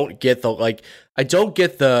just don't get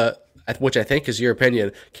the which I think is your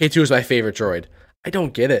opinion. K2 is my favorite droid. I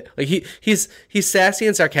don't get it. Like he's sassy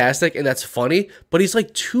and sarcastic, and that's funny, but he's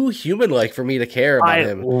like too human-like for me to care about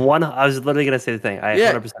him. I was literally gonna say the thing. I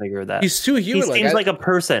 100% agree with that. He's too human. He seems like a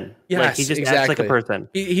person. Yes, like he just acts like a person.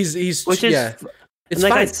 He's which is it's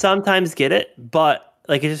like fine. I sometimes get it, but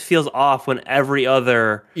like it just feels off when every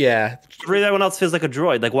other everyone else feels like a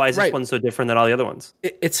droid. Like why is this one so different than all the other ones?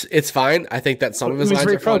 It's fine. I think that some of his lines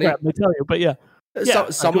are funny. They tell you, but yeah.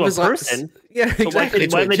 Some of his lines. Yeah, exactly.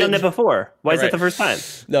 Why haven't they done that before? Why is that the first time?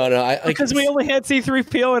 No. Because we only had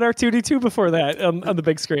C-3PO and R2-D2 before that on the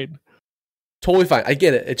big screen. Totally fine. I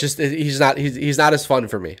get it. It just he's not as fun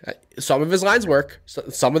for me. Some of his lines work.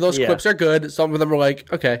 Some of those quips are good. Some of them are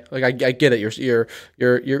like okay, like I get it. You're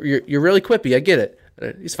really quippy. I get it.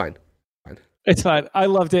 He's fine. It's fine. I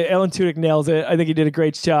loved it. Alan Tudyk nails it. I think he did a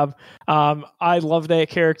great job. I love that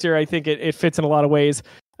character. I think it fits in a lot of ways.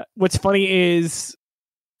 What's funny is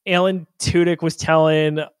Alan Tudyk was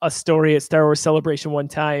telling a story at Star Wars Celebration one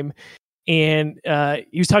time, and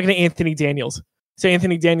he was talking to Anthony Daniels. So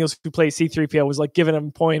Anthony Daniels, who plays C-3PO, was like giving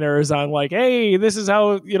him pointers on like, hey, this is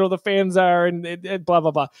how the fans are, and blah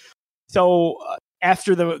blah blah. So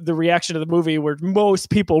after the reaction to the movie, where most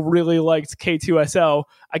people really liked K2SO,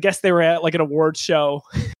 I guess they were at like an award show,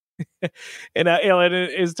 and Alan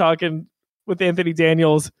is talking with Anthony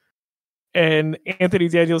Daniels. And Anthony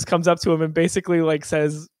Daniels comes up to him and basically like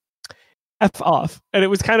says, F off. And it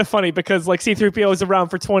was kind of funny because like C-3PO was around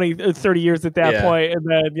for 20 or 30 years at that point, and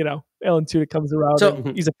then, you know, Alan Tudyk comes around, So-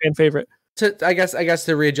 and he's a fan favorite. I guess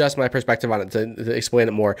to readjust my perspective on it, to explain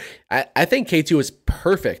it more, I think K2 is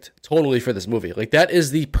perfect totally for this movie. Like, that is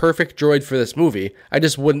the perfect droid for this movie. I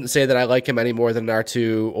just wouldn't say that I like him any more than an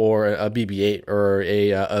R2 or a BB-8 or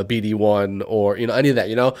a BD-1 or, you know, any of that,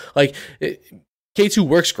 you know? Like, K2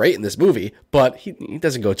 works great in this movie, but he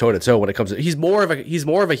doesn't go toe to toe when it comes to. He's more of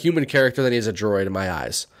a human character than he is a droid in my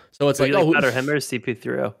eyes. So it's like, better him or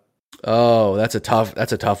CP3O? Oh, that's a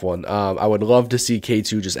tough one. I would love to see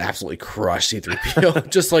K2 just absolutely crush C-3PO.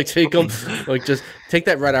 Just like take him, like just take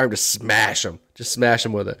that red arm, just smash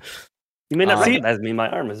him with it. You may not recognize me. My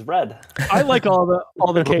arm is red. I like all the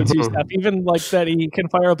K2 stuff, even like that he can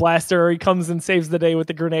fire a blaster or he comes and saves the day with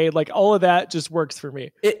the grenade. Like all of that just works for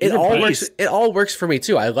me. It all works. It all works for me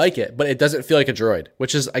too. I like it, but it doesn't feel like a droid,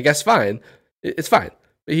 which is, I guess, fine. It's fine.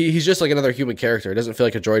 He's just like another human character. It doesn't feel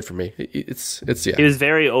like a droid for me. It's yeah. He was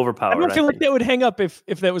very overpowered. I don't feel like that would hang up if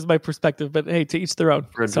that was my perspective, but hey, to each their own.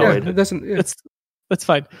 For a droid. Yeah, it doesn't. Yeah. That's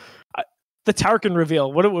fine. The Tarkin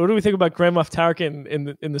reveal. What do we think about Grand Moff Tarkin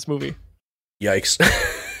in this movie? Yikes.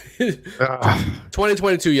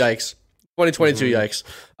 2022 yikes. 2022 yikes.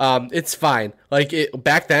 It's fine. Like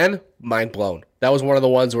back then, mind blown. That was one of the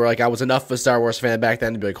ones where like I was enough of a Star Wars fan back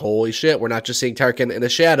then to be like, holy shit, we're not just seeing Tarkin in a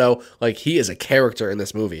shadow. Like he is a character in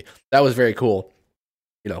this movie. That was very cool.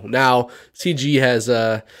 You know, now CG has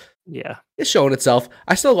it's showing itself.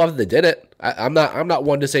 I still love that they did it. I'm not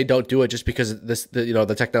one to say don't do it just because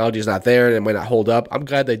the technology is not there and it might not hold up. I'm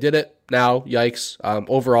glad they did it. Now, yikes.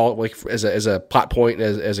 Overall, like as a plot point,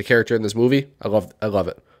 as a character in this movie, I love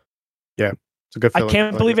it. Yeah, it's a good feeling. I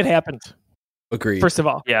can't believe it happened. Agreed. First of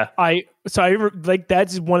all, yeah. I like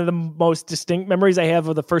that's one of the most distinct memories I have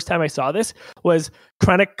of the first time I saw this was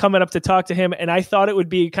Krennic coming up to talk to him, and I thought it would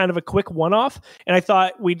be kind of a quick one-off, and I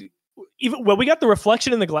thought we got the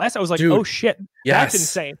reflection in the glass. I was like, dude, oh shit, yes. that's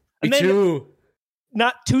insane. Me And then, too.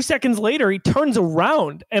 not 2 seconds later, he turns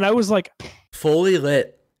around, and I was like, fully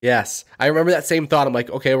lit. Yes, I remember that same thought. I'm like,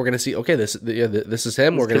 okay, we're gonna see. Okay, this is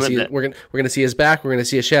him. We're gonna see his back. We're gonna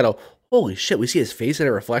see his shadow. Holy shit, we see his face in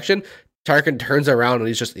a reflection. Tarkin turns around and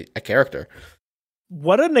he's just a character.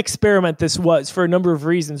 what an experiment this was for a number of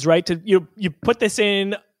reasons, right? You put this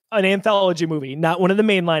in an anthology movie, not one of the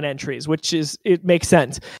mainline entries, which is, it makes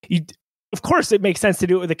sense. Of course, it makes sense to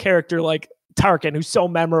do it with a character like Tarkin, who's so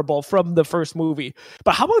memorable from the first movie.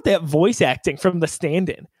 But how about that voice acting from the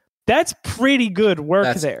stand-in? That's pretty good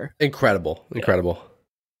work there. Incredible.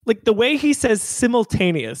 Like the way he says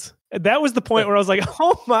simultaneous. That was the point where I was like,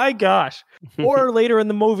 oh my gosh. Or later in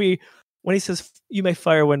the movie, when he says, you may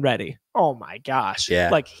fire when ready. Oh my gosh. Yeah.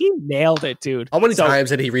 Like he nailed it, dude. How many times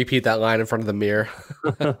did he repeat that line in front of the mirror?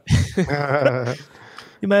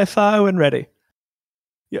 You may fire when ready.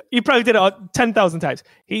 Yeah, he probably did it 10,000 times.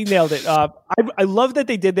 He nailed it. I love that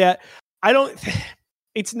they did that.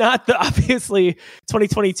 It's not obviously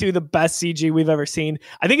 2022 the best CG we've ever seen.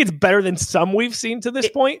 I think it's better than some we've seen to this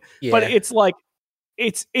point, but it's like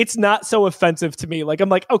it's not so offensive to me. Like I'm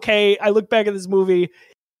like, okay, I look back at this movie,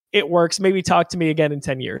 it works. Maybe talk to me again in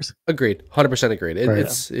 10 years. Agreed. 100% agreed.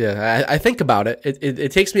 I think about it.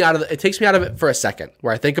 It takes me out of it for a second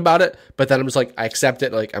where I think about it, but then I'm just like, I accept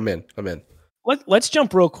it. Like I'm in. Let's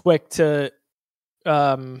jump real quick to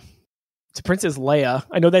Princess Leia.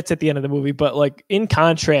 I know that's at the end of the movie, but like in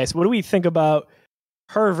contrast, what do we think about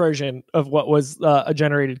her version of what was a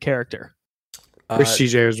generated character? Her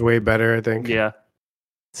CJ was way better, I think. Yeah.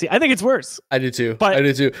 See, I think it's worse. I do too. But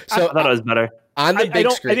So I thought it was better. On the big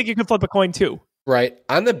screen. I think you can flip a coin too. Right.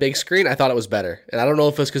 On the big screen, I thought it was better. And I don't know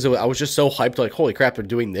if it's because I was just so hyped, like, holy crap, they're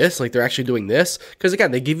doing this? Like, they're actually doing this? Because,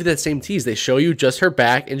 again, they give you that same tease. They show you just her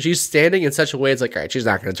back, and she's standing in such a way, it's like, all right, she's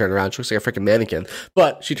not going to turn around. She looks like a freaking mannequin.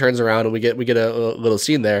 But she turns around, and we get a little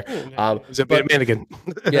scene there. It's a mannequin.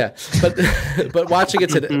 Yeah. But watching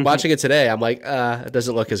it today, I'm like, it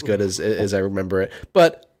doesn't look as good as I remember it.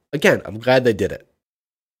 But, again, I'm glad they did it.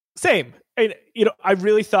 Same. And, I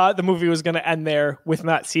really thought the movie was going to end there with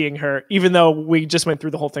not seeing her, even though we just went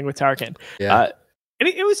through the whole thing with Tarkin. Yeah. And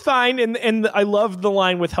it was fine. And I loved the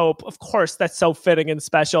line with Hope. Of course, that's so fitting and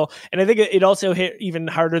special. And I think it also hit even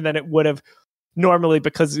harder than it would have normally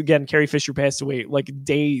because, again, Carrie Fisher passed away like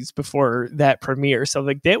days before that premiere. So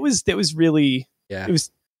like that was really, it was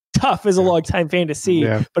tough as a longtime fan to see,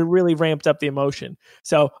 but it really ramped up the emotion.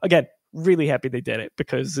 So again, really happy they did it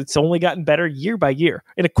because it's only gotten better year by year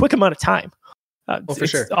in a quick amount of time. For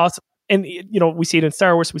sure. Awesome. And, we see it in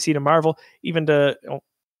Star Wars, we see it in Marvel, even to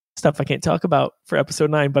stuff I can't talk about for episode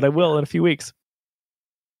 9, but I will in a few weeks.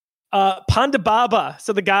 Ponda Baba.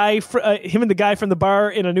 So the guy, him and the guy from the bar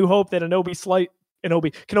in A New Hope that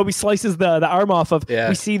Kenobi slices the arm off of. Yeah.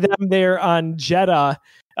 We see them there on Jeddah.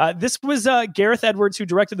 This was Gareth Edwards, who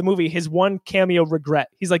directed the movie, his one cameo regret.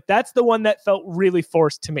 He's like, that's the one that felt really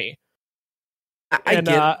forced to me. I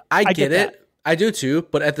get it. I do too,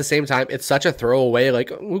 but at the same time, it's such a throwaway. Like,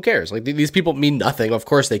 who cares? Like, these people mean nothing. Of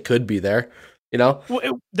course, they could be there. You know,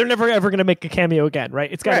 they're never ever going to make a cameo again,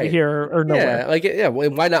 right? It's got to be here or nowhere. Yeah,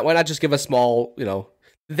 why not? Why not just give a small? You know,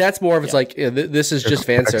 that's more of it's like this is just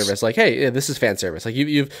fan service. Like, hey, this is fan service. Like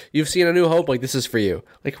you've seen A New Hope. Like, this is for you.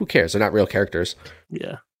 Like, who cares? They're not real characters.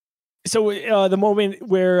 Yeah. So the moment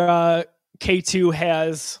where K2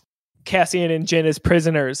 has Cassian and Jyn as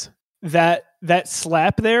prisoners, that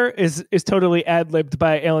slap there is totally ad-libbed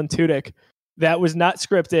by Alan Tudyk. That was not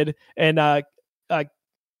scripted, and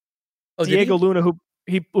Diego Luna,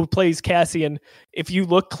 who plays Cassian, if you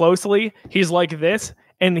look closely, he's like this,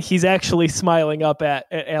 and he's actually smiling up at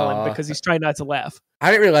Alan because he's trying not to laugh.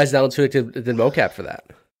 I didn't realize Alan Tudyk did mocap for that.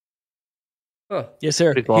 Huh. Yes,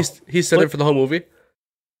 sir. Cool. He stood in for the whole movie.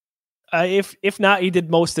 If not, he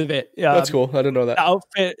did most of it. That's cool. I didn't know that. The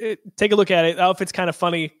outfit, take a look at it. The outfit's kind of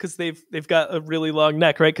funny because they've got a really long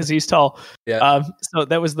neck, right? Because he's tall. Yeah. So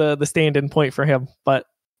that was the stand-in point for him. But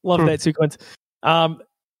love that sequence.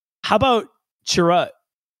 How about Chirrut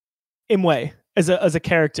Imwe as a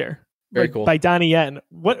character? Very cool. By Donnie Yen.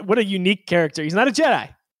 What a unique character. He's not a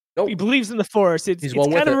Jedi. Nope. He believes in the Force. It's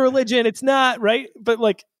one kind of with a it. religion. It's not, right? But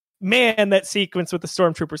like, man, that sequence with the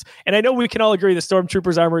stormtroopers. And I know we can all agree the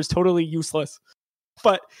stormtroopers armor is totally useless.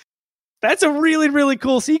 But that's a really, really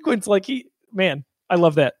cool sequence. Like I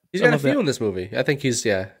love that. He's got a few in this movie. I think he's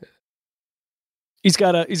got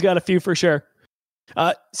a few for sure.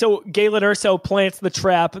 So Galen Erso plants the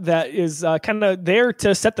trap that is kind of there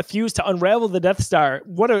to set the fuse to unravel the Death Star.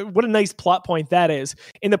 What a nice plot point that is.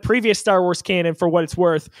 In the previous Star Wars canon, for what it's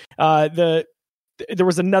worth, there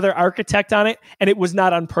was another architect on it, and it was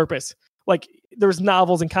not on purpose. Like, there was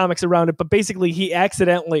novels and comics around it, but basically he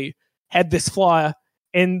accidentally had this flaw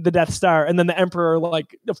in the Death Star, and then the Emperor,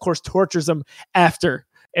 like, of course, tortures him after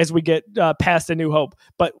as we get past A New Hope.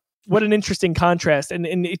 But what an interesting contrast, and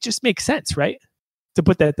it just makes sense, right? To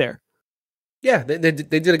put that there. Yeah, they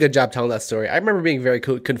did a good job telling that story. I remember being very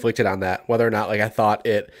conflicted on that, whether or not like I thought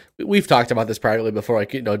it. We've talked about this privately before.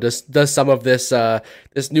 Like, you know, does some of this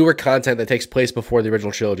this newer content that takes place before the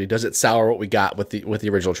original trilogy, does it sour what we got with the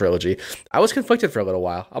original trilogy? I was conflicted for a little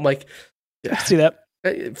while. I'm like, I see that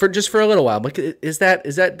for a little while. I'm like, does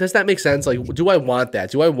that make sense? Like, do I want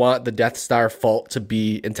that? Do I want the Death Star fault to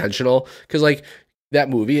be intentional? Because like, that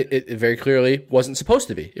movie, it very clearly wasn't supposed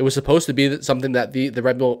to be. It was supposed to be something that the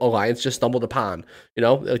Rebel Alliance just stumbled upon. You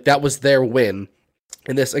know, like, that was their win.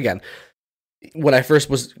 And this, again, when I first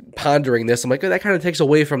was pondering this, I'm like, oh, that kind of takes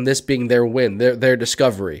away from this being their win, their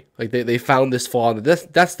discovery. Like, they found this flaw in the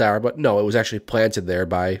Death Star, but no, it was actually planted there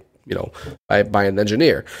by an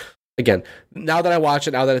engineer. Again, now that I watch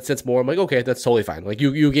it, now that it sits more, I'm like, okay, that's totally fine. Like,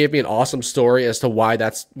 you gave me an awesome story as to why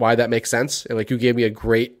that makes sense, and like, you gave me a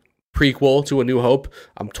great prequel to A New Hope.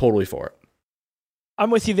 I'm totally for it. I'm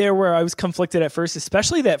with you there where I was conflicted at first,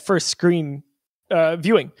 especially that first screen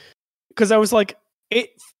viewing, because I was like, it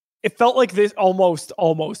felt like this almost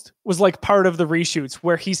was like part of the reshoots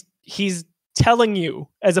where he's telling you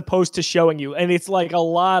as opposed to showing you, and it's like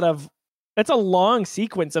that's a long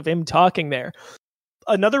sequence of him talking there.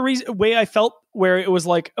 Another way I felt where it was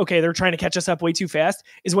like, okay, they're trying to catch us up way too fast,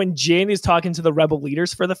 is when Jyn is talking to the rebel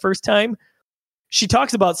leaders for the first time. She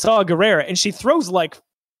talks about Saw Gerrera, and she throws like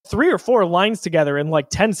 3 or 4 lines together in like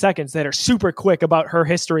 10 seconds that are super quick about her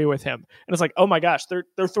history with him. And it's like, oh my gosh, they're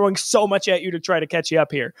throwing so much at you to try to catch you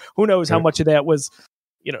up here. Who knows how much of that was,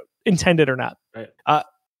 intended or not. Right.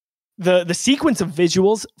 The sequence of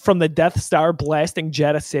visuals from the Death Star blasting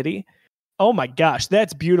Jeddah City. Oh my gosh,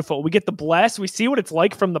 that's beautiful. We get the blast. We see what it's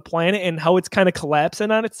like from the planet and how it's kind of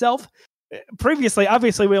collapsing on itself. Previously,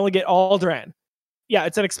 obviously, we only get Alderaan. Yeah,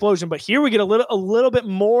 it's an explosion, but here we get a little bit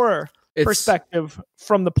more perspective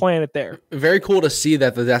from the planet there. Very cool to see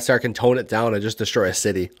that the Death Star can tone it down and just destroy a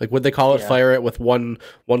city. Like, would they call it? Fire it with one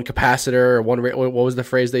capacitor or one. What was the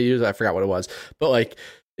phrase they used? I forgot what it was. But like,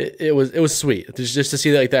 it was sweet just to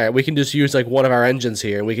see that, like, that we can just use like one of our engines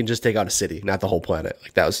here and we can just take out a city, not the whole planet.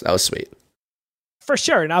 Like, that was sweet. For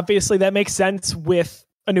sure, and obviously that makes sense with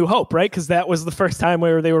A New Hope, right? Because that was the first time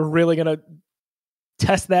where they were really going to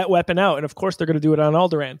test that weapon out, and of course they're going to do it on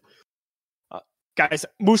Alderaan. Guys,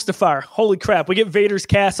 Mustafar, holy crap, we get Vader's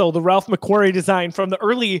castle, the Ralph McQuarrie design from the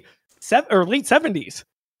late 70s.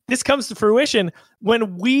 This comes to fruition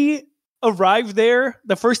when we arrived there.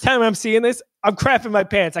 The first time I'm seeing this, I'm crapping my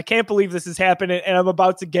pants. I can't believe this is happening, and I'm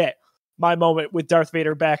about to get my moment with Darth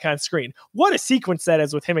Vader back on screen. What a sequence that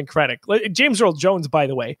is with him and Krennic. James Earl Jones, by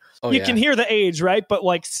the way. You can hear the age, right? But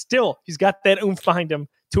like still, he's got that oomph behind him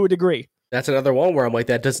to a degree. That's another one where I'm like,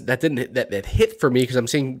 that hit for me because I'm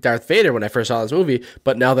seeing Darth Vader when I first saw this movie.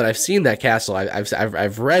 But now that I've seen that castle,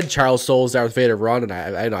 I've read Charles Soule's Darth Vader run, and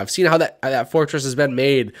I know I've seen how that fortress has been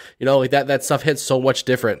made. You know, like that stuff hits so much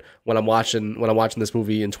different when I'm watching this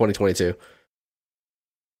movie in 2022.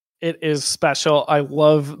 It is special. I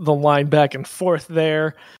love the line back and forth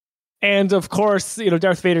there. And of course, you know,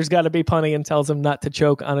 Darth Vader's got to be punny and tells him not to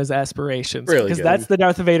choke on his aspirations. Really because good. That's the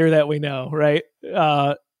Darth Vader that we know, right?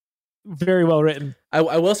 Very well written. I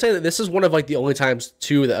will say that this is one of like the only times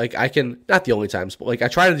too that like I can, not the only times, but like I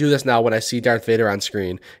try to do this now when I see Darth Vader on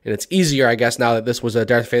screen, and it's easier, I guess, now that this was a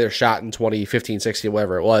Darth Vader shot in 2015, 16,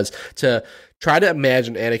 whatever it was, to try to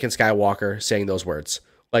imagine Anakin Skywalker saying those words.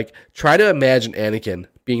 Like, try to imagine Anakin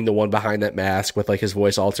being the one behind that mask with like his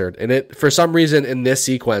voice altered. And it, for some reason, in this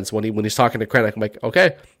sequence when he's talking to Krennic, I'm like,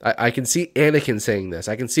 okay, I can see Anakin saying this.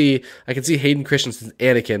 I can see Hayden Christensen's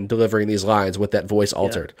Anakin delivering these lines with that voice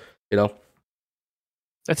altered. You know,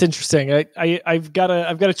 that's interesting. I've got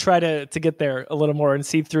to try to get there a little more and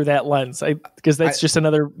see through that lens. Because that's just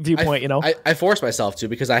another viewpoint. You know, I forced myself to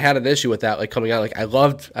because I had an issue with that. Like coming out, like I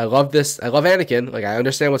love this. I love Anakin. Like I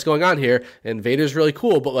understand what's going on here, and Vader's really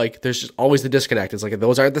cool. But like, there's just always the disconnect. It's like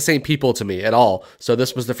those aren't the same people to me at all. So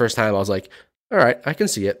this was the first time I was like, all right, I can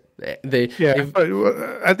see it. But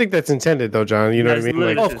I think that's intended though, John. You know what I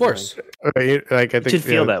mean? Like, of course. Like I think it should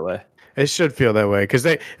feel that way. It should feel that way because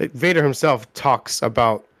Vader himself talks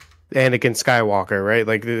about Anakin Skywalker, right?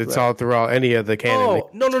 Like it's all throughout any of the canon.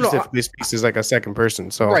 No. Specifically speaks as like a second person.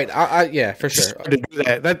 So right, yeah, for sure. To do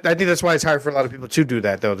that. I think that's why it's hard for a lot of people to do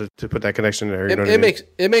that, though, to put that connection there. You know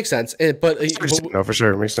it makes sense, but no, for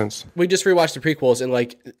sure, it makes sense. We just rewatched the prequels, and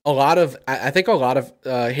like I think a lot of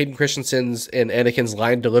Hayden Christensen's and Anakin's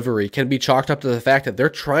line delivery can be chalked up to the fact that they're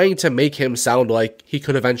trying to make him sound like he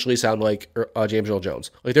could eventually sound like James Earl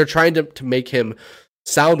Jones. Like they're trying to make him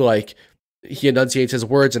sound like he enunciates his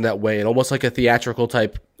words in that way, and almost like a theatrical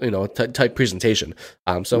type, type presentation.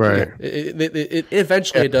 So right. It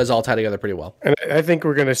eventually it does all tie together pretty well. And I think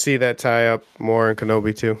we're going to see that tie up more in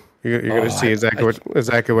Kenobi too. You're going to see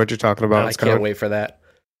exactly what you're talking about. I can't wait for that.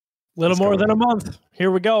 Little more than a month. Here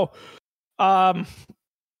we go.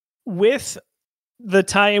 With the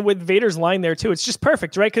tie-in with Vader's line there too, it's just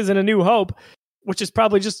perfect, right? Because in A New Hope, which is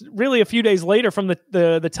probably just really a few days later from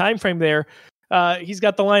the time frame there. He's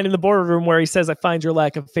got the line in the boardroom where he says, "I find your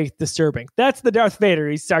lack of faith disturbing." That's the Darth Vader.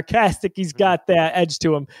 He's sarcastic. He's got that edge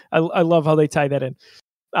to him. I love how they tie that in.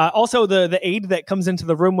 Also, the aide that comes into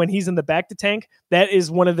the room when he's in the Bacta tank, that is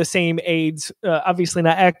one of the same aides, obviously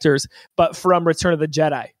not actors, but from Return of the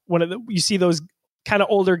Jedi. You see those kind of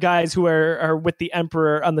older guys who are with the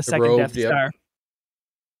Emperor on the second Death Star.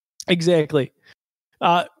 Exactly.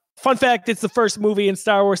 Fun fact, it's the first movie in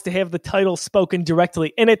Star Wars to have the title spoken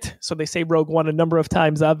directly in it. So they say Rogue One a number of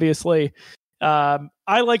times, obviously. I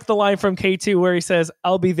like the line from K2 where he says,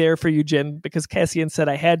 "I'll be there for you, Jin," because Cassian said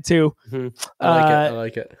I had to. Mm-hmm. I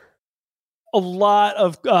like it. A lot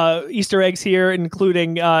of Easter eggs here,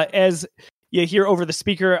 including as you hear over the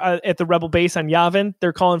speaker at the Rebel base on Yavin,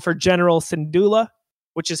 they're calling for General Syndulla,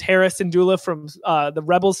 which is Hera Syndulla from the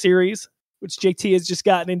Rebel series, which JT has just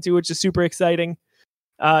gotten into, which is super exciting.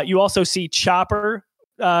 You also see Chopper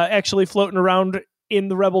actually floating around in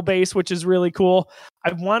the Rebel base, which is really cool.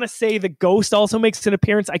 I want to say the Ghost also makes an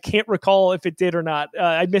appearance. I can't recall if it did or not.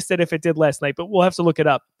 I missed it if it did last night, but we'll have to look it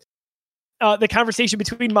up. The conversation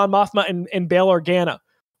between Mon Mothma and Bail Organa,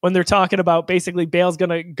 when they're talking about basically Bail's going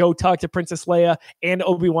to go talk to Princess Leia and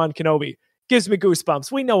Obi-Wan Kenobi. Gives me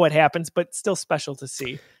goosebumps. We know what happens, but still special to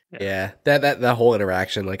see. Yeah, that whole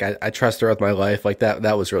interaction, like I trust her with my life. Like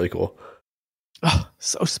that was really cool. Oh,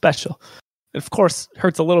 so special. Of course,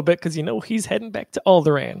 hurts a little bit because he's heading back to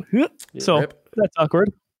Alderaan. So rip. That's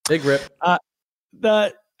awkward. Big rip. I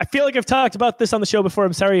feel like I've talked about this on the show before.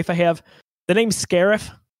 I'm sorry if I have. The name Scarif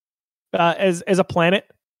as a planet.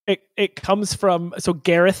 It comes from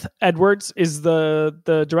Gareth Edwards is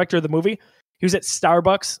the director of the movie. He was at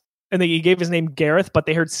Starbucks and he gave his name Gareth, but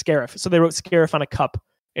they heard Scarif, so they wrote Scarif on a cup.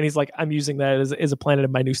 And he's like, "I'm using that as a planet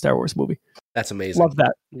in my new Star Wars movie." That's amazing. Love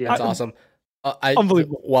that. Yeah, that's awesome.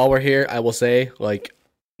 Unbelievable. While we're here, I will say, like,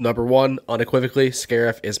 number one, unequivocally,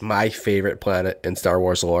 Scarif is my favorite planet in Star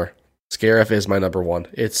Wars lore. Scarif is my number one.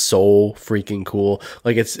 It's so freaking cool.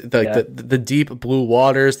 Like, it's the deep blue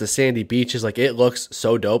waters, the sandy beaches. Like, it looks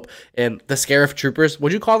so dope. And the Scarif troopers,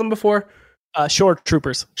 what'd you call them before? Shore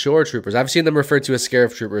Troopers. Shore Troopers. I've seen them referred to as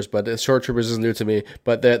Scarif Troopers, but Shore Troopers is new to me.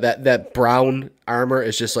 But that brown armor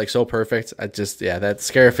is just like so perfect. That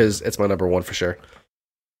Scarif it's my number one for sure.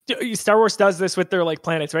 Star Wars does this with their like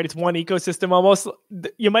planets, right? It's one ecosystem almost.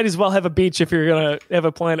 You might as well have a beach if you're gonna have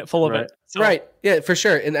a planet full of it. So, right? Yeah, for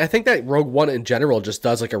sure. And I think that Rogue One in general just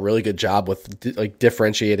does like a really good job with like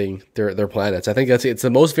differentiating their planets. I think it's the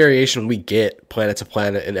most variation we get planet to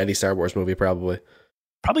planet in any Star Wars movie, probably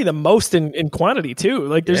the most in quantity too.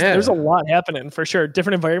 Like there's a lot happening for sure.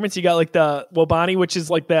 Different environments. You got like the Wobani, which is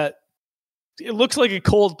like that. It looks like a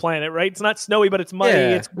cold planet, right? It's not snowy, but it's muddy.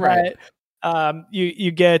 It's wet. Right.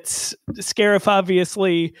 You get Scarif,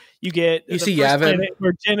 obviously. You see Yavin.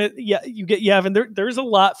 You get Yavin. There's a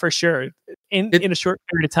lot for sure in a short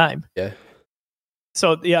period of time. Yeah.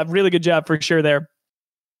 So yeah, really good job for sure there.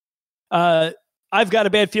 I've got a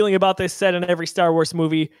bad feeling about this set in every Star Wars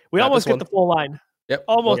movie. We almost get the full line. Yep.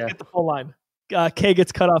 Almost get the full line. Kay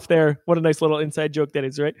gets cut off there. What a nice little inside joke that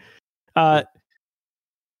is, right?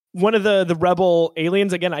 One of the rebel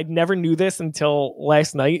aliens, again, I never knew this until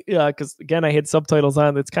last night because, again, I had subtitles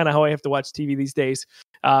on. That's kind of how I have to watch TV these days.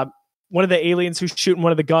 One of the aliens who's shooting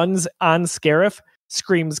one of the guns on Scarif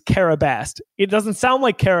screams Karabast. It doesn't sound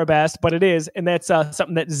like Karabast, but it is, and that's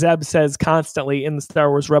something that Zeb says constantly in the Star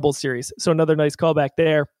Wars Rebels series. So another nice callback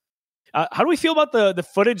there. How do we feel about the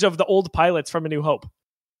footage of the old pilots from A New Hope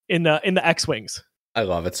in the X-Wings? I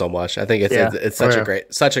love it so much. I think it's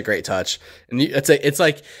such a great touch, and it's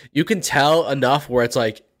like you can tell enough where it's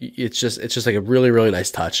like it's just like a really really nice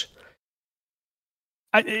touch.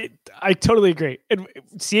 I totally agree. And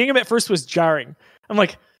seeing him at first was jarring. I'm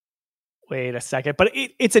like, wait a second, but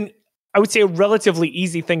it's I would say a relatively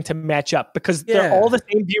easy thing to match up because they're all the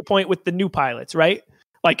same viewpoint with the new pilots, right?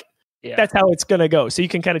 Like. Yeah. That's how it's gonna go. So you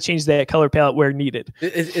can kind of change that color palette where needed.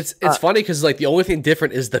 It's funny because like the only thing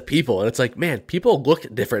different is the people, and it's like, man, people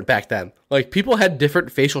looked different back then. Like people had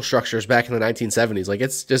different facial structures back in the 1970s. Like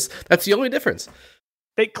it's just that's the only difference.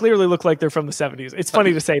 They clearly look like they're from the 70s. It's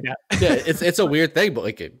funny to say that. Yeah, it's a weird thing, but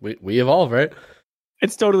like we evolve, right?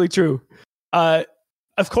 It's totally true.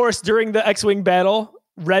 Of course, during the X-Wing battle,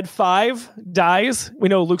 Red 5 dies. We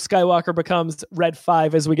know Luke Skywalker becomes Red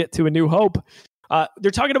 5 as we get to A New Hope.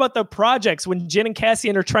 They're talking about the projects when Jyn and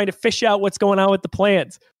Cassian are trying to fish out what's going on with the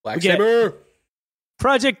plans. Black Saber.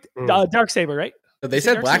 Project Darksaber, right? They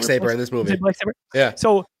said Black Saber in this movie. Black Saber? Yeah.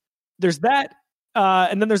 So there's that.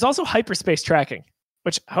 And then there's also hyperspace tracking,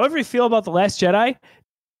 which however you feel about The Last Jedi,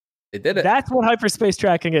 they did it. That's what hyperspace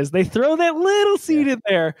tracking is. They throw that little seed in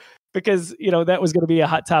there because, that was going to be a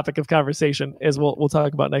hot topic of conversation as we'll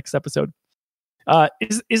talk about next episode.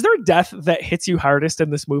 Is there a death that hits you hardest in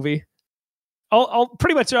this movie?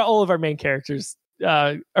 Pretty much all of our main characters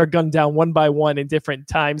are gunned down one by one in different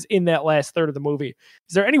times in that last third of the movie.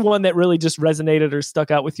 Is there anyone that really just resonated or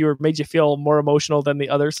stuck out with you or made you feel more emotional than the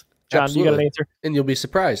others? John, Absolutely. You got an answer? And you'll be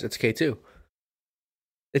surprised. It's K2.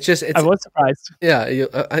 I was surprised. Yeah, you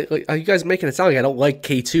guys making it sound like I don't like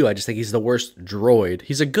K2. I just think he's the worst droid.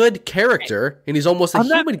 He's a good character, and he's almost a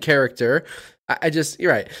human character. You're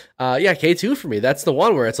right. K2 for me. That's the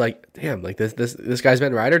one where it's like, damn, like this guy's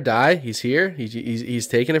been ride or die. He's here. He's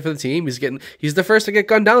taking it for the team. He's the first to get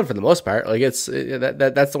gunned down for the most part. Like that's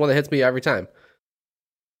the one that hits me every time.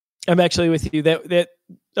 I'm actually with you.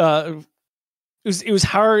 It was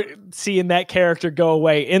hard seeing that character go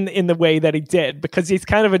away in the way that he did because he's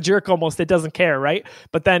kind of a jerk almost that doesn't care, right?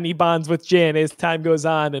 But then he bonds with Jyn as time goes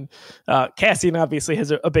on, and Cassian obviously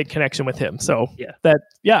has a big connection with him. So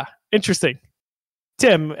interesting.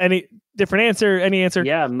 Tim, any different answer? Any answer?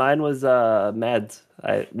 Yeah, mine was Mads.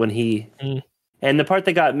 And the part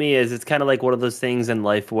that got me is it's kind of like one of those things in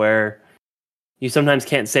life where you sometimes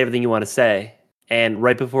can't say everything you want to say, and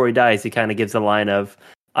right before he dies, he kind of gives a line of,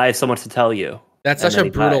 "I have so much to tell you." That's such a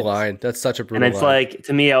brutal line. That's such a brutal line. And it's like,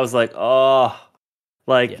 to me, I was like, oh,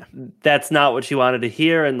 that's not what you wanted to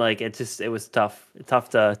hear, and like it was tough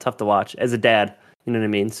to watch as a dad. You know what I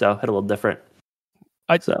mean? So it hit a little different.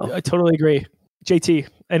 I totally agree. JT,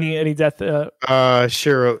 any death?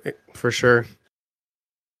 Chirrut for sure.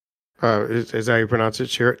 Is that how you pronounce it?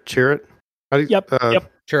 Chirrut? Yep.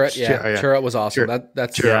 Chirrut, yeah. Chirrut was awesome.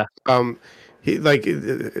 That's Chirrut. He that's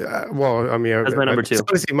my number two. It's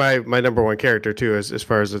obviously my number one character too, as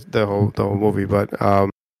far as the whole movie. But I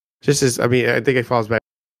think it falls back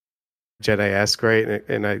Jedi-esque, right?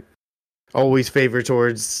 And I always favor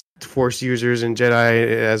towards Force users and Jedi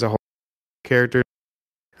as a whole character.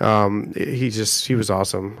 He was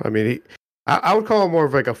awesome. I mean, I would call him more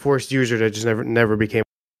of like a Force user that just never became.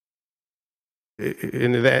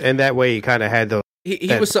 In that way, he kind of had those He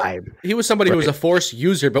that was vibe. he was somebody who was Right. a Force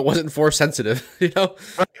user but wasn't Force sensitive. You know,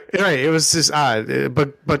 Right, it was just odd,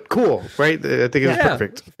 but cool, right? I think it was Yeah,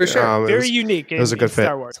 perfect for sure. It Very was- unique in, was a good in Star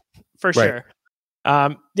fit. Wars, for Right. sure.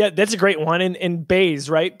 Yeah, that's a great one. And Baze,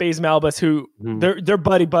 right? Baze Malbus, who Mhm. they're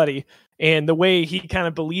buddy, and the way he kind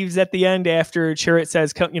of believes at the end after Chirrut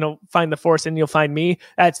says, "Come, find the Force and you'll find me."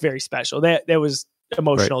 That's very special. That was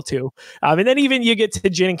emotional too. And then even you get to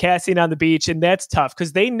Jin and Cassian on the beach, and that's tough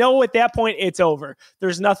because they know at that point it's over.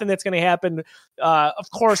 There's nothing that's going to happen. Of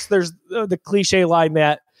course, there's the cliche line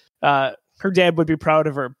that her dad would be proud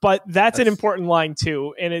of her, but that's an important line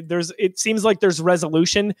too. And it seems like there's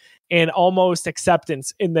resolution and almost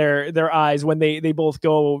acceptance in their eyes when they both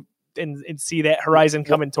go and see that horizon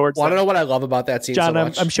coming towards Want to them. know what I love about that scene John, so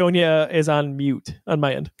much? I'm showing you is on mute on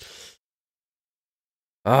my end.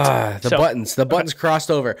 The buttons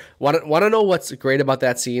crossed over. Want to know what's great about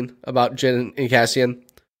that scene about Jin and Cassian?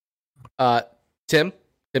 Tim,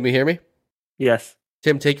 can you hear me? Yes.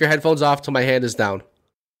 Tim, take your headphones off till my hand is down.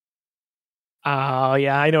 Oh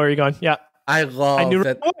yeah, I know where you're going. Yeah, I love knew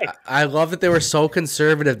that. right away. I love that they were so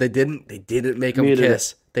conservative. They didn't make them Muted it.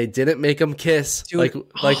 kiss. They didn't make them kiss. Dude, like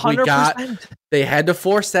we got. 100%. They had to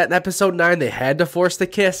force that in episode 9. They had to force the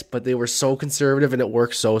kiss, but they were so conservative and it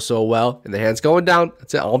worked so well. And the hand's going down.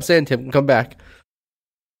 That's it. All I'm saying. Tim can come back.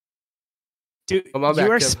 Dude, Come on you back,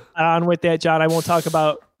 are Tim. spot on with that, John. I won't talk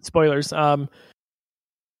about spoilers.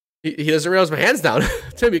 He doesn't realize my hand's down.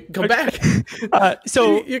 Tim, you can come back.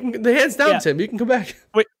 So you can, the hand's down, yeah. Tim. You can come back.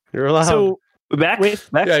 You're allowed. so We're back. Wait.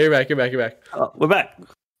 Back. Yeah, you're back. You're back. You're back. Oh, we're back.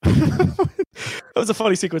 that was a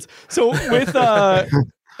funny sequence. So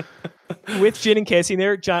with Jin and Cassie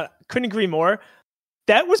there, John, couldn't agree more.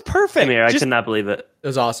 That was perfect. Come here. I Just cannot believe it. It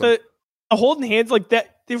was awesome. holding hands like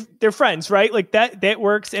that. They're friends, right? Like that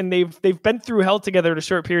works, and they've been through hell together in a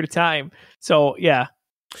short period of time. So yeah,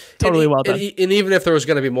 totally well done. And even if there was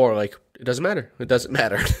going to be more, like, it doesn't matter. It doesn't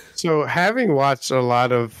matter. So having watched a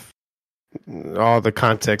lot of all the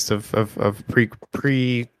context of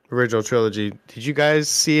pre original trilogy, did you guys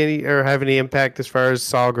see any or have any impact as far as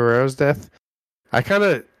Saul Guerrero's death? I kind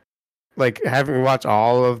of like having watched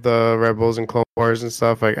all of the Rebels and Clone Wars and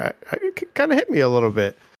stuff. Like, it kind of hit me a little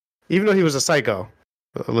bit, even though he was a psycho,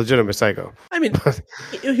 a legitimate psycho. I mean,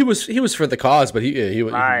 he was for the cause, but he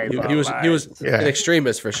was Yeah. an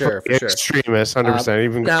extremist for sure. Extremist, 100%.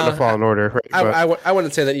 Even now, the Fallen Order. Right? But- I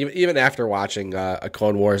wouldn't say that even after watching a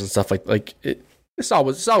Clone Wars and stuff like it. Saul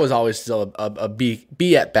was always still a B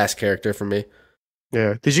at best character for me.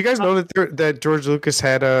 Yeah. Did you guys know that George Lucas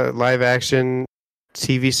had a live action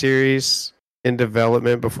TV series in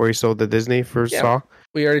development before he sold to Disney for Yeah. Saw?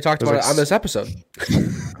 We already talked It was about like it on this episode.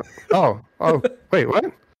 Oh, wait, what?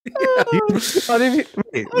 I didn't.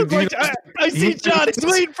 Wait, I see John. He's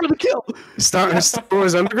waiting for the kill. Star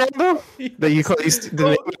Wars Underground though. That you call the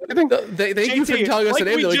name of everything? Thank you for JT, telling us like a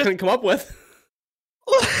name we that we just- couldn't come up with.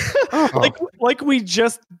 like we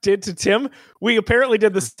just did to Tim, we apparently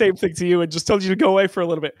did the same thing to you and just told you to go away for a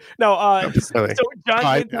little bit. No, Really? so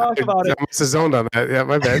John did talk about it. I must have zoned on that. Yeah,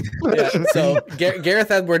 my bad. Yeah, so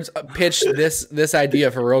Gareth Edwards pitched this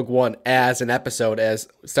idea for Rogue One as an episode as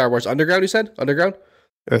Star Wars Underground. You said Underground.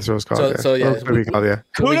 That's what it's called. So, yeah. That's what we call, yeah.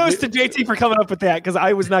 So Kudos to JT for coming up with that because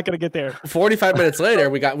I was not going to get there. 45 minutes later,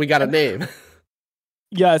 we got a name.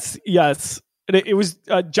 Yes. It was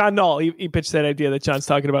John Null. He pitched that idea that John's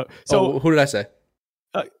talking about. So Who did I say?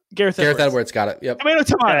 Gareth Edwards got it. Yep.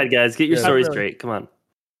 Tomato. All right, guys, get your Yeah. story Really. straight. Come on.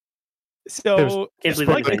 So Can't believe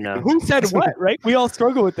like, anything now. who said what? Right? We all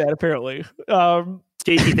struggle with that apparently.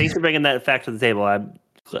 JT, thanks for bringing that fact to the table.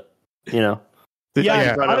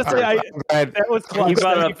 Yeah, brought it up honestly, first. I'm glad that was You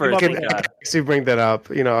brought it up first. you Thank can God. actually bring that up.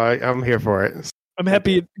 I'm here for it. I'm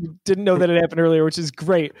happy you didn't know that it happened earlier, which is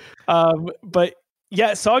great. But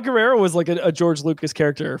yeah, Saw Gerrera was like a George Lucas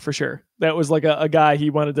character for sure. That was like a guy he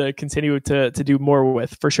wanted to continue to do more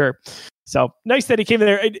with for sure. So nice that he came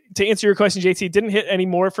there. To answer your question, JT, didn't hit any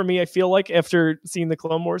more for me, I feel like, after seeing the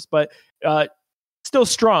Clone Wars, but still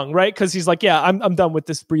strong, right? Because he's like, yeah, I'm done with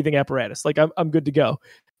this breathing apparatus. Like I'm good to go.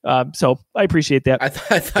 So I appreciate that. I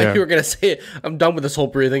thought you were gonna say it. I'm done with this whole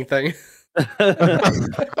breathing thing.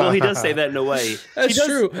 Well, he does say that in a way. That's He does-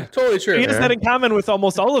 true. Totally true. He has that in common with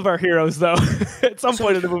almost all of our heroes, though. At some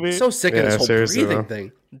point in the movie, So sick of Yeah, this whole seriously, breathing though.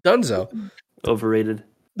 thing. Dunzo. Overrated.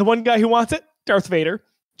 the one guy who wants it, Darth Vader,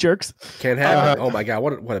 jerks. Can't have it. Oh my god,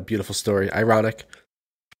 what a beautiful story. Ironic.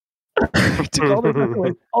 Took all their breath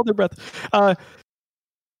away. All their breath.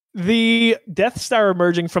 The Death Star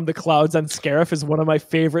emerging from the clouds on Scarif is one of my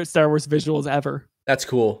favorite Star Wars visuals ever. That's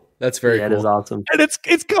cool. That's very Yeah, cool. it is awesome. And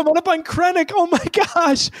it's coming up on Krennic. Oh my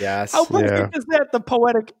gosh. Yes. How perfect is that? The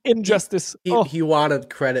poetic injustice. He wanted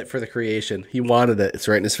credit for the creation. He wanted it. It's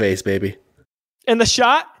right in his face, baby. And the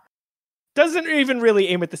shot doesn't even really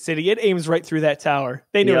aim at the city. It aims right through that tower.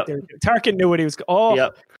 They knew what they were doing. Tarkin knew what he was.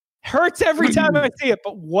 Hurts every time I see it.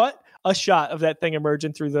 But what a shot of that thing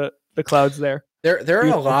emerging through the clouds there. There are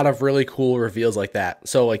a lot of really cool reveals like that.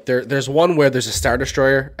 So like there's one where there's a Star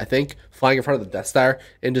Destroyer, I think, flying in front of the Death Star,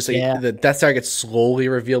 and just like the Death Star gets slowly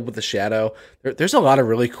revealed with the shadow. There's a lot of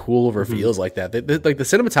really cool reveals like that. Like the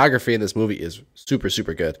cinematography in this movie is super,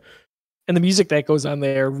 super good. And the music that goes on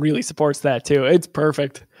there really supports that too. It's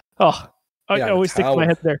perfect. Oh, I always stick my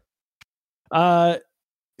head there.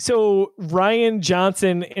 So Rian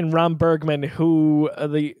Johnson and Ron Bergman, who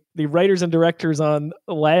the writers and directors on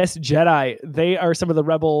Last Jedi, they are some of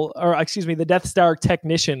the Death Star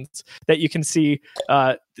technicians that you can see.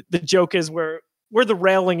 The joke is where the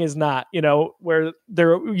railing is not, where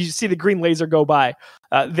you see the green laser go by.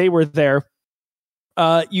 They were there.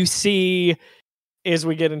 You see, as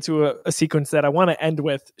we get into a sequence that I want to end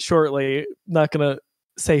with shortly, not going to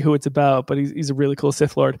say who it's about, but he's a really cool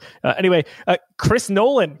Sith Lord. Anyway, Chris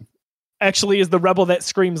Nolan actually is the rebel that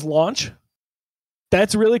screams launch.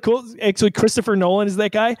 That's really cool. Actually, Christopher Nolan is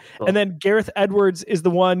that guy. Oh. And then Gareth Edwards is the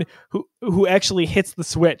one who actually hits the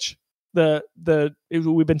switch. The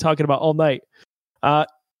we've been talking about all night.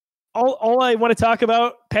 All I want to talk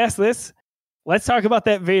about past this, let's talk about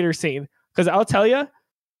that Vader scene. Because I'll tell you,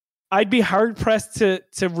 I'd be hard pressed to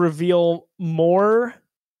reveal more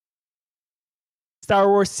Star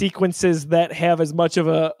Wars sequences that have as much of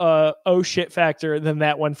a oh shit factor than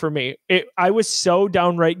that one for me. I was so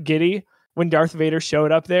downright giddy when Darth Vader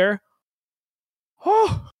showed up there.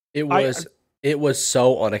 Oh, it was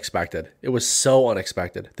so unexpected. It was so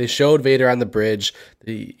unexpected. They showed Vader on the bridge.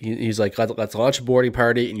 He's like, let's launch a boarding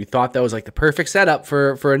party, and you thought that was like the perfect setup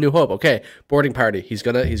for A New Hope. Okay, boarding party. He's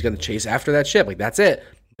gonna chase after that ship. Like that's it.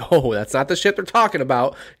 No, that's not the ship they're talking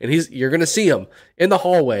about. And you're gonna see him in the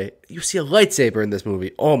hallway. You see a lightsaber in this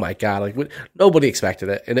movie. Oh my god! Like nobody expected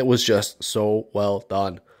it, and it was just so well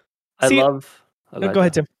done. Go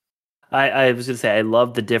ahead, Tim. I was gonna say I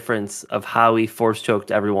love the difference of how he force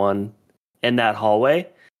choked everyone in that hallway.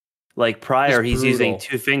 Like prior, he's using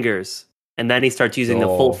 2 fingers, and then he starts using the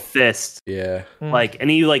full fist. Yeah, and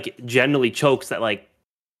he generally chokes that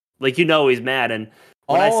he's mad. And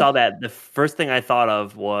when I saw that, the first thing I thought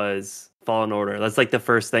of was Fallen Order. That's like the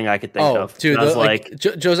first thing I could think of. Dude,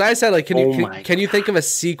 Josiah said, can you think of a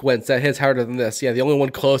sequence that hits harder than this? Yeah, the only one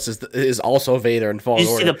close is also Vader and Fallen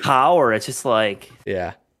Order. You see the power. It's just like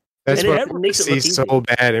That's what I see so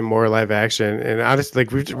bad in more live action. And honestly,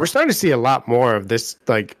 we're starting to see a lot more of this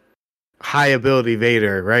like high ability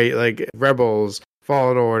Vader, right? Like Rebels,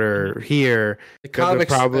 Fallen Order, here. The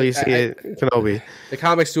comics probably see it Kenobi. The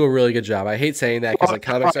comics do a really good job. I hate saying that because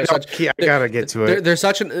comics are such. I gotta get to it. They're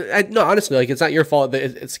such no, honestly, it's not your fault.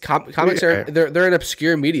 It's comics are they're an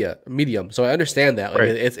obscure medium. So I understand that. Like,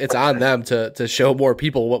 it's on them to show more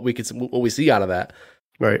people what we see out of that.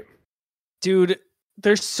 Right, dude.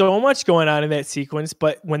 There's so much going on in that sequence,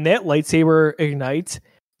 but when that lightsaber ignites,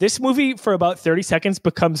 this movie for about 30 seconds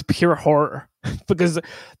becomes pure horror. Because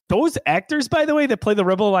those actors, by the way, that play the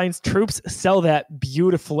Rebel Alliance troops sell that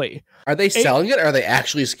beautifily. Are they selling it or are they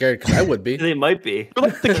actually scared? Because I would be. They might be. They're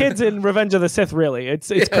like the kids in Revenge of the Sith, really. It's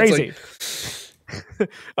crazy.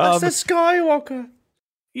 That's the Skywalker.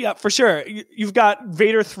 Yeah, for sure. You've got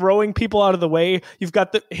Vader throwing people out of the way. You've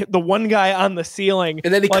got the one guy on the ceiling.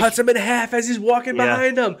 And then he cuts him in half as he's walking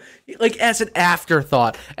behind him. Like, as an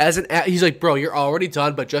afterthought. He's like, bro, you're already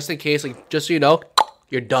done, but just in case, like, just so you know,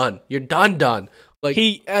 you're done. You're done. Like,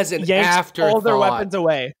 he as an yanks afterthought. all their weapons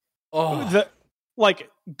away. Oh.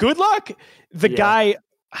 Good luck. The guy...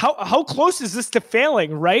 How close is this to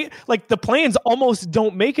failing, right? Like, the plans almost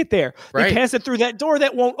don't make it there. Right. They pass it through that door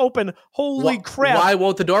that won't open. Holy crap. Why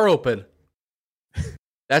won't the door open?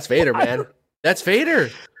 That's Vader, man. That's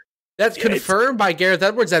Vader. That's confirmed by Gareth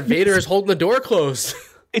Edwards that Vader is holding the door closed.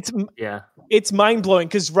 It's mind-blowing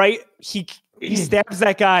because, he stabs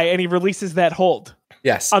that guy and he releases that hold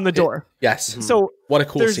on the door. Yes. So what a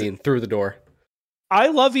cool scene through the door. I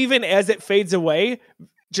love even as it fades away,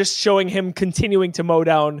 just showing him continuing to mow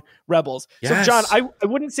down rebels. Yes. So, John, I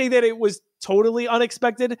wouldn't say that it was totally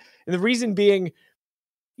unexpected. And the reason being,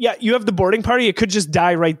 you have the boarding party. It could just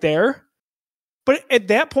die right there. But at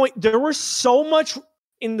that point, there was so much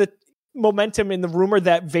in the momentum in the rumor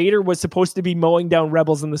that Vader was supposed to be mowing down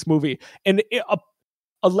rebels in this movie. And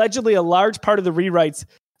allegedly a large part of the rewrites,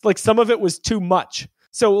 like some of it was too much.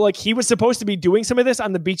 So like he was supposed to be doing some of this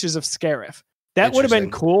on the beaches of Scarif. That would have been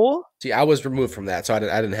Interesting. cool. See, I was removed from that, so I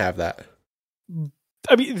didn't have that.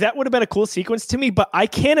 I mean, that would have been a cool sequence to me, but I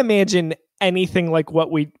can't imagine anything like what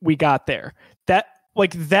we got there. That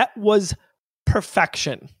was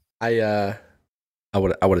perfection. I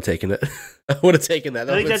would have taken it. I would have taken that.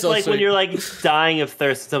 I think that's like when you're like dying of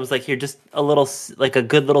thirst. Someone's like, "Here, just a little, like a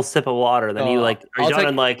good little sip of water." Then you like are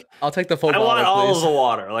done like, I'll take the full I bottle, want all please. of the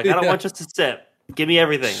water. Like I don't want just a sip. Give me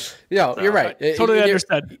everything. Yeah, you're right. Totally And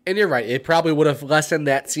understand. And you're right. It probably would have lessened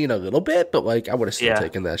that scene a little bit, but like I would have still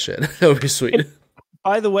taken that shit. That would be sweet.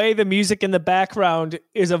 By the way, the music in the background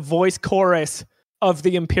is a voice chorus of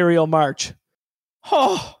the Imperial March.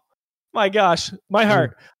 Oh my gosh, my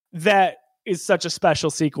heart. That is such a special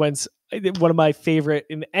sequence. One of my favorite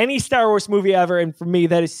in any Star Wars movie ever, and for me,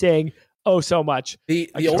 that is saying so much.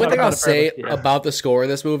 The only thing I'll say about the score in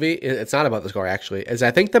this movie, it's not about the score actually, is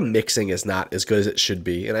I think the mixing is not as good as it should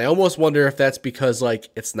be, and I almost wonder if that's because like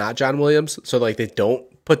it's not John Williams, so like they don't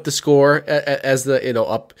put the score as the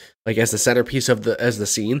up like as the centerpiece of the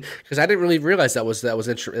scene, because I didn't really realize that was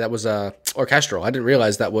orchestral. I didn't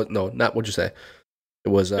realize that was not what'd you say? It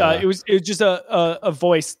was it was just a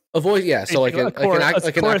voice. A voice, yeah. So like an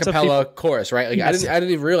acapella chorus, right? Like yes. I didn't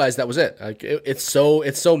even realize that was it. Like it's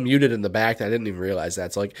so muted in the back that I didn't even realize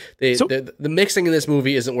that. So like the mixing in this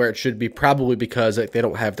movie isn't where it should be, probably because like they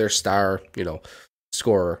don't have their star,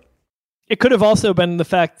 scorer. It could have also been the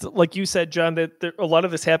fact, like you said, John, that a lot of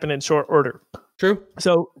this happened in short order. True.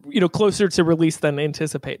 So closer to release than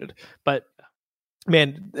anticipated. But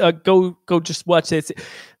man, go just watch this.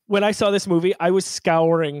 When I saw this movie, I was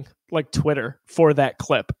scouring like Twitter for that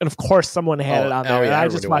clip, and of course, someone had it on there. And I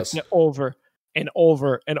just watched it over and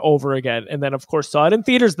over and over again, and then of course saw it in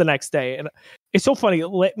theaters the next day. And it's so funny.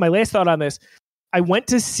 My last thought on this: I went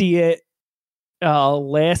to see it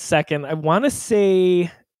last second. I want to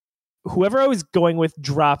say whoever I was going with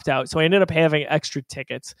dropped out, so I ended up having extra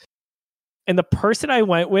tickets. And the person I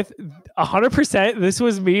went with, 100%, this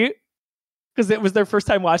was me. Because it was their first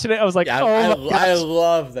time watching it. I was like, I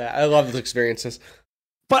love that. I love those experiences.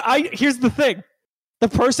 But here's the thing. The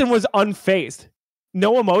person was unfazed.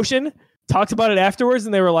 No emotion. Talked about it afterwards,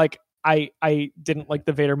 and they were like, I didn't like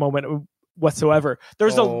the Vader moment whatsoever.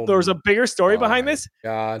 There's a bigger story behind this.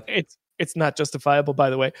 God. It's not justifiable, by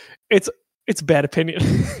the way. It's bad opinion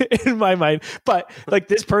in my mind. But like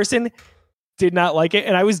this person did not like it,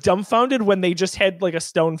 and I was dumbfounded when they just had like a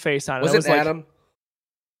stone face on it. Was it Adam?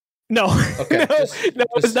 No, okay, no,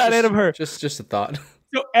 it's not Adam Hur. Just a thought.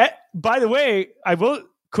 So, by the way,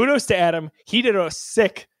 kudos to Adam. He did a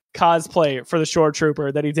sick cosplay for the Shore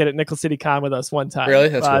Trooper that he did at Nickel City Con with us one time. Really?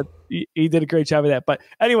 That's cool. He did a great job of that. But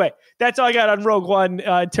anyway, that's all I got on Rogue One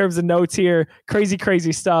in terms of notes here.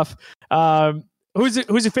 Crazy stuff. Who's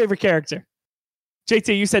your favorite character?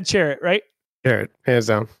 JT, you said Chirrut, right? Chirrut, hands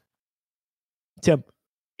down. Tim.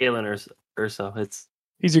 Galen Erso.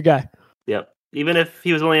 He's your guy. Yep. Even if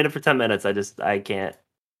he was only in it for 10 minutes, I can't.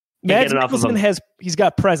 Mads Mikkelsen he's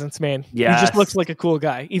got presence, man. Yes. He just looks like a cool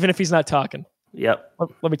guy, even if he's not talking. Yep.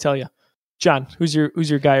 Let me tell you. John, who's your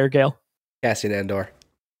guy or gal? Cassian Andor.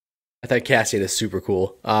 I thought Cassian is super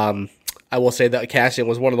cool. I will say that Cassian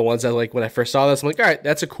was one of the ones that, like, when I first saw this, I'm like, all right,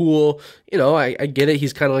 that's a cool, I get it.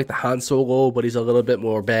 He's kind of like the Han Solo, but he's a little bit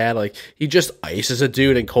more bad. Like, he just ices a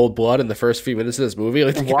dude in cold blood in the first few minutes of this movie.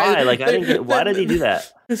 Like, why? Why did he do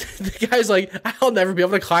that? The guy's like, I'll never be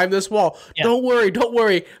able to climb this wall. Yeah. Don't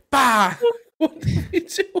worry. Bah! What are you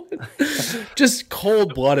doing? Just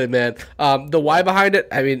cold blooded, man. The why behind it,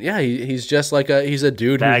 I mean, yeah, he's just like he's a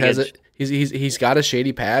dude Baggage. who has he's got a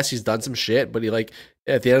shady past. He's done some shit, but he like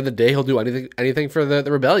at the end of the day he'll do anything for the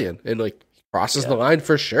rebellion and like crosses the line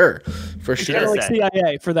for sure. He's kind of like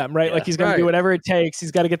CIA for them, right? Yeah. Like he's gonna do whatever it takes.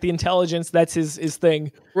 He's got to get the intelligence. That's his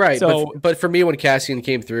thing, right? So, but for me, when Cassian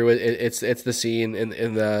came through, it's the scene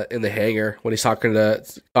in the hangar when he's talking to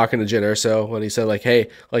Jyn Erso when he said like, hey,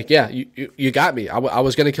 like yeah, you got me. I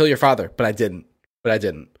was gonna kill your father, but I didn't.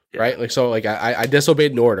 Yeah. Right? Like, so like I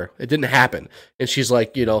disobeyed an order. It didn't happen. And she's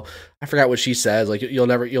like, I forgot what she says. Like, you'll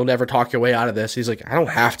never talk your way out of this. He's like, I don't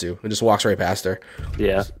have to. And just walks right past her.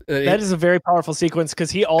 Yeah. That is a very powerful sequence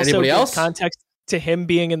because he also gives context to him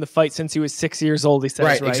being in the fight since he was 6 years old. He says,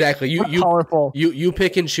 right? Exactly. Powerful. You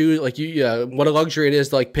pick and choose. Like what a luxury it is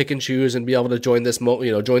to like pick and choose and be able to join this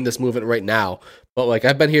join this movement right now. But like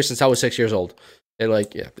I've been here since I was 6 years old. And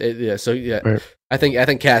like so right. I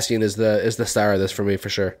think Cassian is the star of this for me for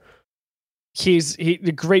sure.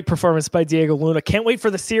 A great performance by Diego Luna. Can't wait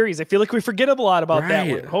for the series. I feel like we forget a lot about that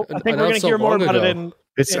one. I think we're going to hear more about it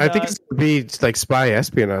I think it's going to be like spy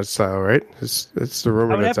espionage style, right? It's the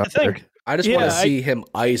rumor that's out there. I just want to see him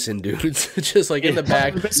icing dudes, just like in the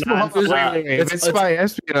back. If it's by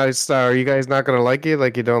espionage star, are you guys not gonna like it?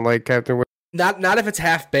 Like you don't like Captain Winter? Not if it's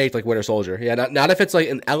half baked like Winter Soldier. Yeah, not if it's like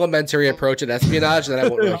an elementary approach at espionage, then I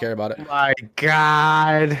won't really care about it. My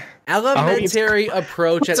God. Elementary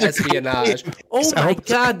approach at espionage. Oh my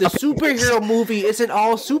God, the superhero movie isn't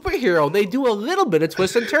all superhero. They do a little bit of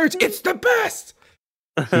twists and turns. It's the best.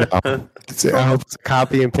 No. It's a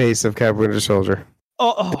copy and paste of Cap Winter Soldier.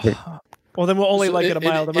 Oh. Well, then we'll only like it a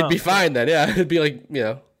mild amount. It'd be fine then, yeah. It'd be like,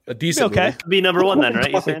 a decent movie. Be number one then,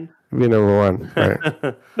 right? You saying? Be number one,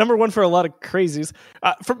 right? Number one for a lot of crazies.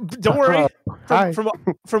 Don't worry.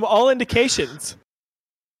 From all indications,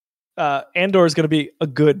 Andor is going to be a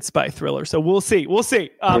good spy thriller. So we'll see.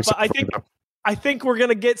 But I think we're going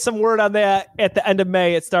to get some word on that at the end of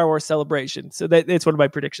May at Star Wars Celebration. So that's one of my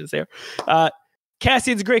predictions there.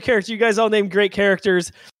 Cassian's a great character. You guys all named great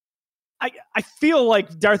characters. I feel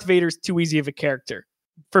like Darth Vader's too easy of a character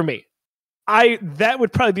for me. That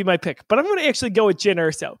would probably be my pick, but I'm going to actually go with Jyn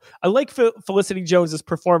Erso. I like Felicity Jones's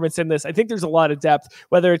performance in this. I think there's a lot of depth,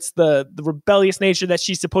 whether it's the rebellious nature that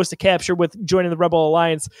she's supposed to capture with joining the Rebel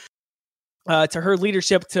Alliance, to her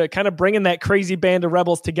leadership, to kind of bringing that crazy band of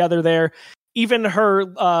rebels together there. Even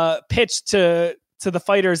her pitch to the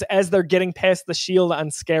fighters as they're getting past the shield on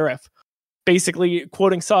Scarif, basically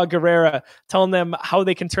quoting Saw Gerrera, telling them how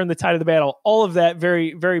they can turn the tide of the battle. All of that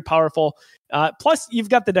very, very powerful. Plus, you've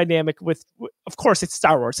got the dynamic with, of course, it's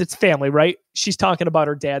Star Wars. It's family, right? She's talking about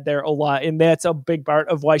her dad there a lot, and that's a big part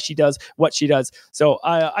of why she does what she does. So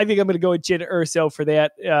I think I'm going to go with Jyn Erso for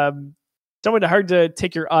that. Someone hard to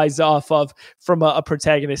take your eyes off of from a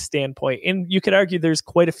protagonist standpoint. And you could argue there's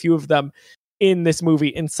quite a few of them in this movie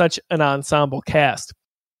in such an ensemble cast.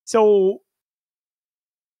 So,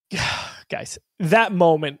 guys, that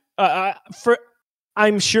moment,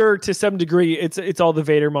 I'm sure to some degree it's all the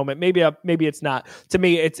Vader moment. Maybe it's not. To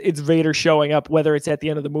me, it's Vader showing up, whether it's at the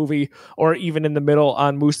end of the movie or even in the middle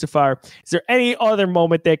on Mustafar. Is there any other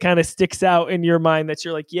moment that kind of sticks out in your mind that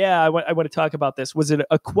you're like, yeah, I want to talk about this? Was it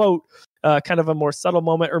a quote, kind of a more subtle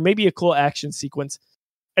moment, or maybe a cool action sequence?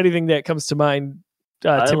 Anything that comes to mind,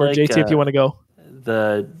 Tim or JT, if you want to go.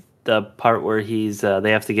 The part where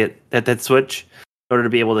they have to get that switch in order to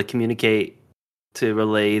be able to communicate to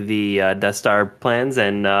relay the Death Star plans,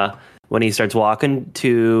 and when he starts walking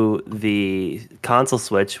to the console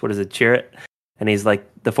switch, what is it, Chirrut? And he's like,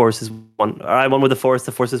 the Force is one, or I'm one with the Force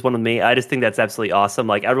is one with me. I just think that's absolutely awesome.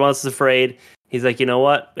 Like, everyone else is afraid. He's like, you know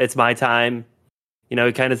what? It's my time. He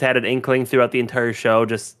kind of had an inkling throughout the entire show,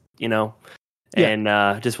 just,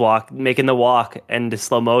 and just making the walk, and the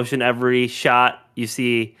slow motion, every shot you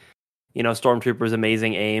see, Stormtrooper's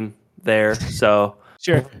amazing aim there. So,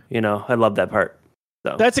 sure. I love that part.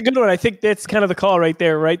 So. That's a good one. I think that's kind of the call right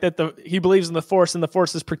there, right? That he believes in the Force, and the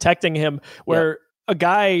Force is protecting him. Where a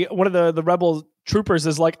guy, one of the rebel troopers,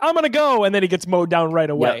 is like, "I'm gonna go," and then he gets mowed down right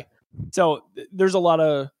away. So there's a lot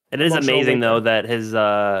of. It is amazing though that his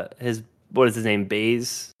what is his name,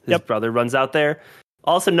 Baze, his brother, runs out there.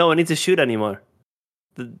 Also, no one needs to shoot anymore.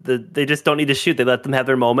 They just don't need to shoot. They let them have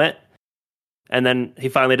their moment, and then he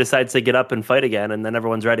finally decides to get up and fight again, and then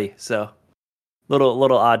everyone's ready. So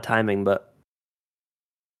little odd timing, but.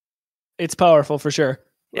 It's powerful for sure.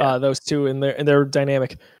 Yeah. Those two in their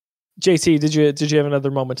dynamic. JT, did you have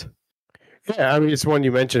another moment? Yeah, I mean, it's one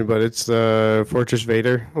you mentioned, but it's Fortress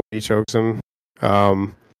Vader. He chokes him.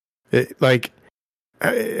 And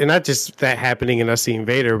not just that happening and us seeing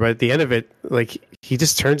Vader, but at the end of it, like, he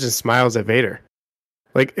just turns and smiles at Vader.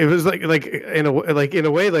 Like, it was like in a way,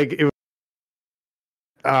 like it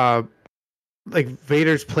was, like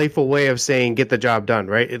Vader's playful way of saying "get the job done,"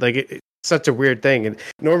 right? It's such a weird thing. And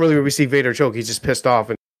normally when we see Vader choke, he's just pissed off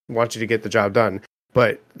and wants you to get the job done.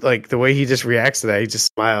 But like the way he just reacts to that, he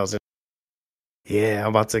just smiles and, yeah, I'm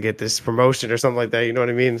about to get this promotion or something like that. You know what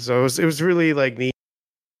I mean? So it was really like neat.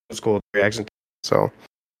 It was cool reaction. So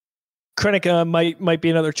Krennic might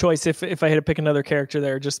be another choice if I had to pick another character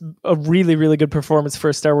there. Just a really, really good performance for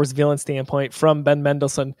a Star Wars villain standpoint from Ben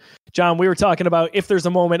Mendelsohn. John, we were talking about if there's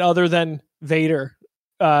a moment other than Vader,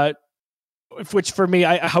 which for me,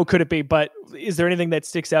 how could it be? But is there anything that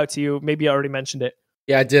sticks out to you? Maybe you already mentioned it.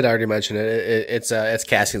 Yeah, I did already mention it. It's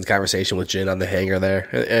Cassian's conversation with Jyn on the hangar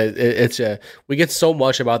there. We get so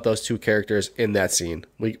much about those two characters in that scene.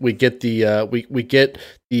 We get the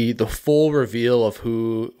the full reveal of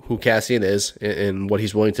who Cassian is and what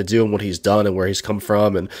he's willing to do and what he's done and where he's come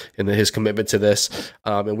from and his commitment to this.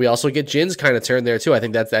 And we also get Jin's kind of turn there too. I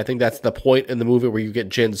think that's the point in the movie where you get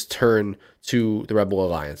Jin's turn to the Rebel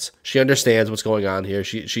Alliance. She understands what's going on here.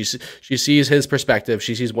 She sees his perspective.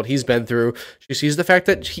 She sees what he's been through. She sees the fact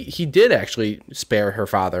that he did actually spare her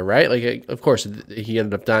father, right? Like, of course, he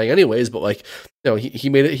ended up dying anyways, but like, you know, he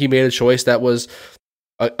made a choice that was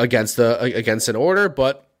against an order,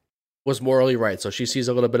 but was morally right. So she sees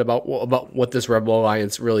a little bit about what this Rebel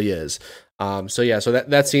Alliance really is. So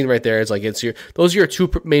that scene right there is like, those are your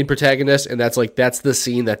two main protagonists, and that's the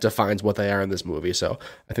scene that defines what they are in this movie. So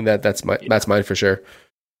I think that's mine for sure.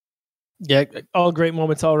 Yeah, all great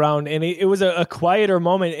moments all around, and it was a quieter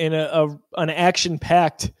moment in an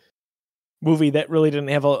action-packed movie that really didn't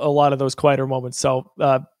have a lot of those quieter moments. So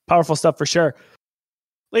powerful stuff for sure.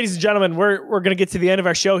 Ladies and gentlemen, we're going to get to the end of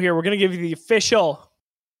our show here. We're going to give you the official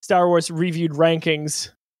Star Wars reviewed rankings.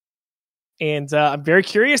 And I'm very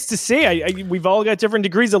curious to see. We've all got different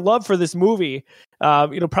degrees of love for this movie.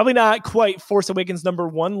 Probably not quite Force Awakens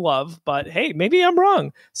 #1 love, but hey, maybe I'm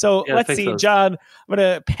wrong. So let's see. John, I'm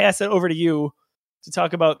going to pass it over to you to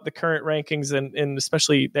talk about the current rankings and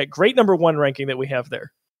especially that great #1 ranking that we have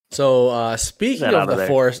there. So speaking of the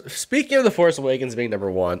Force Awakens being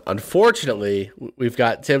 #1, unfortunately, we've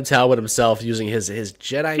got Tim Talbot himself using his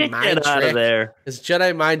Jedi mind trick. His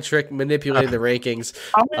Jedi mind trick manipulating the rankings.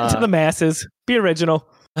 To the masses. Be original.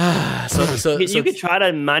 So you could try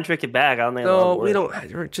to mind trick it back. I don't think. No, we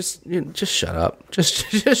don't. Just shut up. Just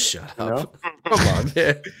shut up. No? Come on,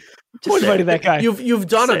 man. What invited that guy? You've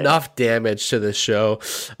done enough damage to this show.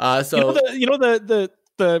 So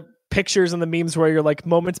the pictures and the memes where you're like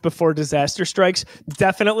moments before disaster strikes.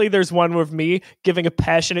 Definitely there's one with me giving a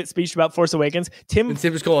passionate speech about Force Awakens. Tim's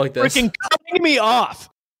going like this, freaking cutting me off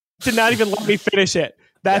to not even let me finish it.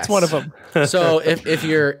 That's one of them. So if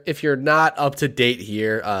you're not up to date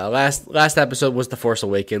here, last episode was The Force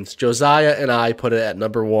Awakens. Josiah and I put it at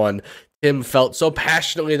 #1. Tim felt so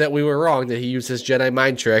passionately that we were wrong that he used his Jedi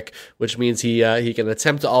mind trick, which means he can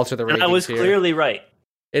attempt to alter the rankings. And I was clearly right.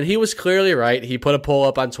 And he was clearly right. He put a poll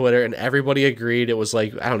up on Twitter, and everybody agreed. It was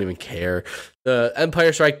like, I don't even care. The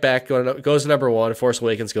Empire Strikes Back goes to #1. Force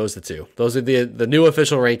Awakens goes to 2. Those are the new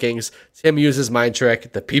official rankings. Tim uses mind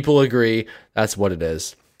trick. The people agree. That's what it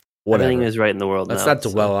is. Whatever. Everything is right in the world. Let's not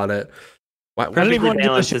dwell on it. I don't even want to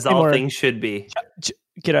balance as all things should be.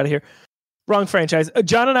 Get out of here. Wrong franchise.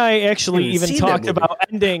 John and I actually even talked about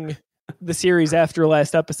ending the series after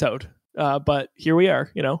last episode. But here we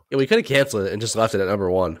are, Yeah, we could have canceled it and just left it at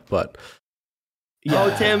 #1, but yeah.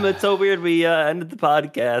 Oh, Tim, it's so weird. We ended the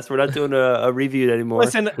podcast. We're not doing a review anymore.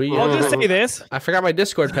 Listen, I'll just say this. I forgot my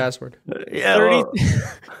Discord password. Yeah,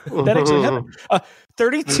 that actually happened.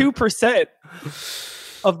 32%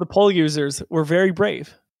 of the poll users were very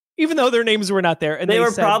brave, even though their names were not there. And they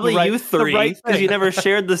were probably you three because you never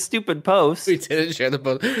shared the stupid post. We didn't share the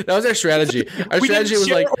post. That was our strategy. Our strategy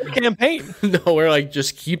was like campaign. No, we're like,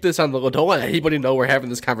 just keep this on the low. Don't let anybody know we're having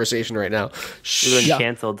this conversation right now. We've been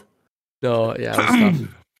canceled. No, yeah, it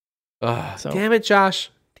was tough. Damn it,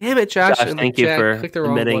 Josh. Josh, thank you for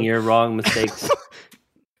admitting your wrong mistakes.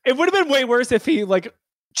 It would have been way worse if he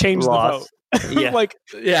changed the vote.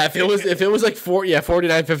 Yeah. If it was like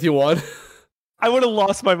 49-51. I would have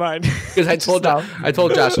lost my mind because I told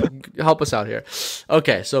Josh, help us out here.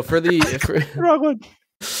 Okay, so for wrong one.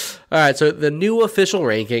 All right, so the new official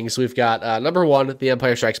rankings, we've got #1, The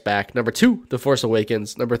Empire Strikes Back; #2, The Force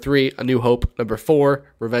Awakens; #3, A New Hope; #4,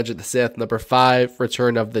 Revenge of the Sith; #5,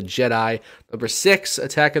 Return of the Jedi; #6,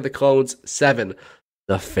 Attack of the Clones; 7,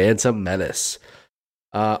 The Phantom Menace.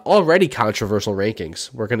 Already controversial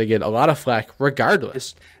rankings. We're going to get a lot of flack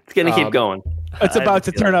regardless. It's going to keep going. It's about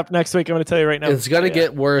to turn up next week. I'm going to tell you right now. It's going to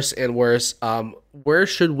get worse and worse. Where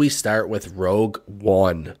should we start with Rogue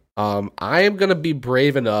One? I am going to be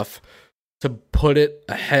brave enough to put it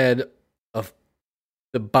ahead of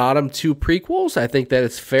the bottom 2 prequels. I think that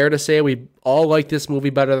it's fair to say we all like this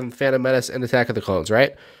movie better than Phantom Menace and Attack of the Clones,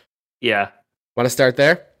 right? Yeah. Want to start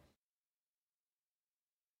there?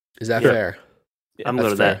 Is that fair? I'm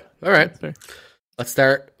good with that. All right. Let's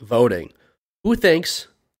start voting. Who thinks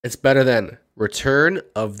it's better than Return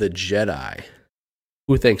of the Jedi?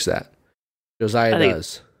 Who thinks that? Josiah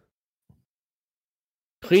does.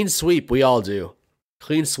 Clean sweep. We all do.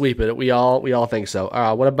 Clean sweep it. We all think so.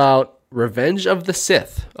 What about Revenge of the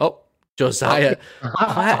Sith? Oh, Josiah.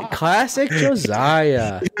 Classic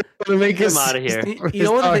Josiah. Come out of here. You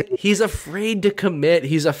know what? He's afraid to commit.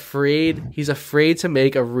 He's afraid to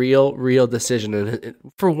make a real decision. And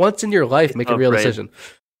for once in your life, make a real decision.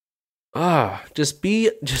 Just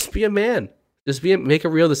be a man. Just make a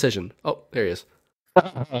real decision. Oh, there he is.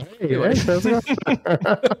 Anyway.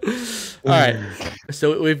 All right.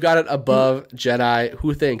 So we've got it above Jedi.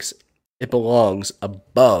 Who thinks it belongs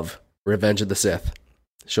above Revenge of the Sith?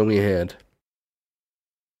 Show me a hand.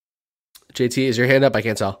 JT, is your hand up? I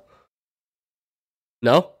can't tell.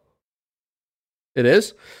 No? It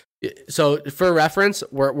is? So for reference,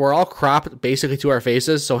 we're all cropped basically to our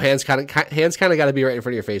faces, so hands kind of got to be right in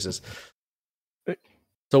front of your faces.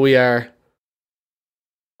 So we are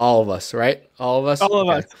all of us, right? All of us. All of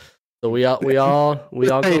us. So we all go.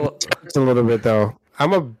 It's a little bit though.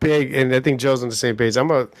 I'm a big, and I think Joe's on the same page.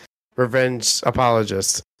 I'm a revenge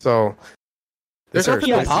apologist. So there's nothing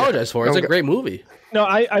to apologize for. It's a great movie. No,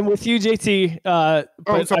 I'm with you, JT. I'm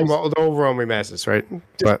talking about the overall masses, right?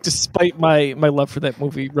 But despite my love for that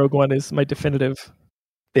movie, Rogue One is my definitive.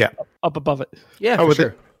 Yeah, up above it. Yeah, for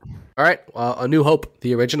sure. All right, A New Hope,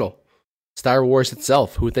 the original. Star Wars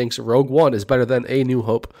itself. Who thinks Rogue One is better than A New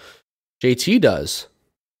Hope? JT does.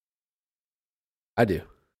 I do.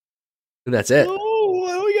 And that's it. Oh,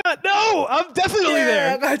 what do we got? No, I'm definitely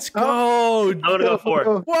there. Let's go. I'm going to go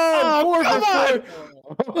 4. Whoa, 4 for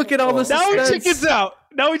 4. Look at all this. Now he chickens out.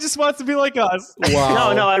 Now he just wants to be like us.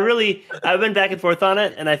 Wow. No, I've been back and forth on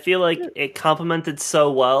it, and I feel like it complemented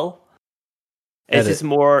so well. It's just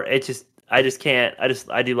more, I just can't,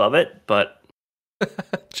 I do love it, but.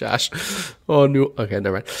 Josh. Oh, no. Okay,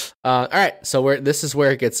 never mind. All right, so this is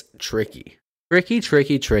where it gets tricky.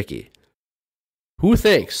 Tricky. Who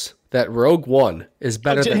thinks that Rogue One is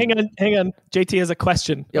better than... Hang on. JT has a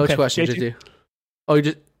question. Yeah, which question, JT? Oh,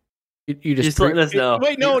 you just letting us know.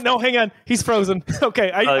 Wait, no, hang on. He's frozen.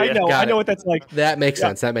 Okay, I know what that's like. That makes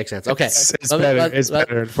sense. Okay. It's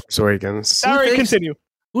better in Force Awakens. Sorry, continue.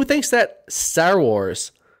 Who thinks that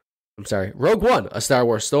Rogue One, a Star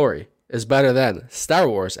Wars story, is better than Star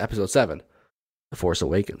Wars Episode 7, The Force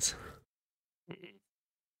Awakens?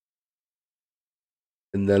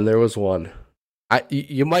 And then there was one.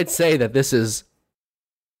 You might say that this is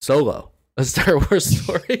Solo, a Star Wars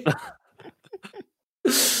story.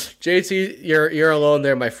 JT, you're alone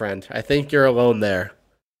there, my friend. I think you're alone there.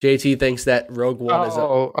 JT thinks that Rogue One is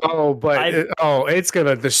it's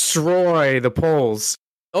gonna destroy the polls.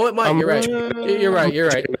 Oh, it might. You're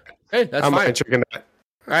right. Hey, that's I'm fine. checking that.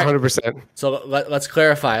 Right. 100%. So let's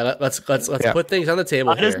clarify. Let's put things on the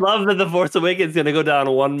table. I just love that The Force Awakens is going to go down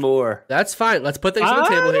one more. That's fine. Let's put things on the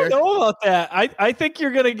table here. I don't know about that. I think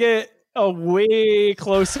you're going to get a way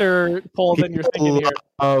closer poll than you're thinking here.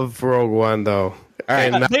 Of Rogue One, though. All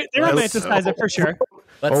right, they romanticize it for sure.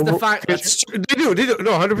 Let's define. They do.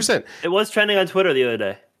 No, 100%. It was trending on Twitter the other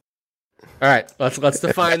day. All right, let's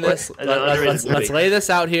define this. Let's lay this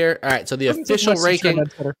out here. All right, so the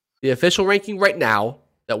official ranking right now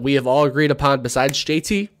that we have all agreed upon, besides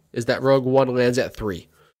JT, is that Rogue One lands at 3.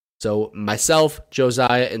 So myself,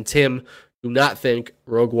 Josiah, and Tim do not think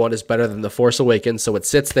Rogue One is better than The Force Awakens, so it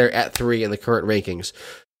sits there at 3 in the current rankings.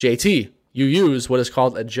 JT, you use what is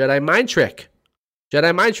called a Jedi mind trick.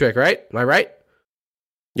 Jedi mind trick, right? Am I right?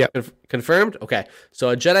 Yeah. Confirmed? Okay. So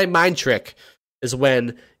a Jedi mind trick is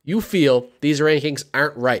when you feel these rankings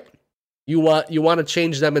aren't right. You want to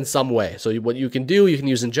change them in some way. So what you can do, you can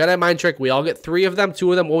use a Jedi mind trick. We all get 3 of them.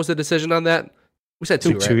 2 of them. What was the decision on that? We said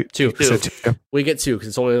 2, right? 2. We get 2 because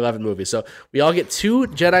it's only 11 movies. So we all get 2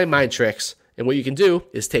 Jedi mind tricks. And what you can do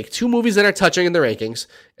is take 2 movies that are touching in the rankings,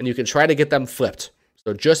 and you can try to get them flipped.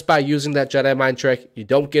 So just by using that Jedi mind trick, you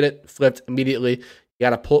don't get it flipped immediately. You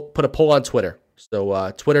got to put a poll on Twitter.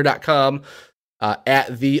 So twitter.com at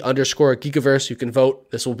 @the_Geekiverse. You can vote.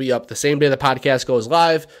 This will be up the same day the podcast goes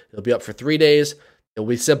live. It'll be up for 3 days. It'll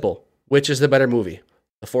be simple. Which is the better movie?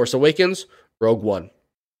 The Force Awakens, Rogue One.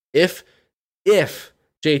 If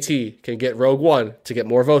JT can get Rogue One to get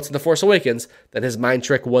more votes than The Force Awakens, then his mind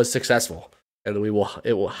trick was successful. And it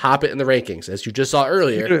will hop it in the rankings, as you just saw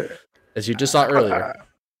earlier.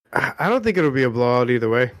 I don't think it'll be a blowout either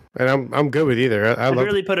way, and I'm good with either. I'd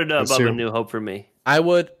really put it above A New Hope for me. I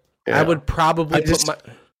would probably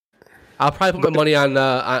I'll probably put my money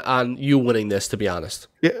on you winning this, to be honest.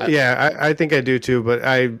 I think I do too, but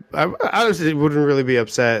I honestly wouldn't really be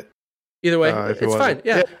upset. Either way, it's fine.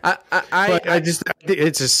 Yeah.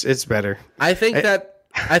 It's better. I think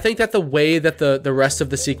that the way that the rest of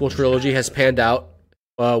the sequel trilogy has panned out,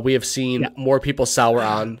 we have seen more people sour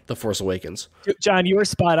on The Force Awakens. John, you were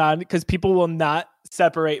spot on, because people will not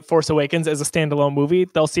separate Force Awakens as a standalone movie.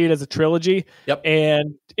 They'll see it as a trilogy. Yep.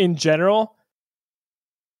 And in general,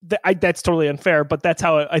 that's totally unfair, but that's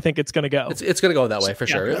how I think it's going to go. It's going to go that way for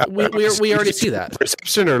sure. We already see that.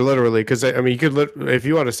 Perception or literally, because I mean, you could if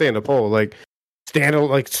you want to stay in the poll, like standalone,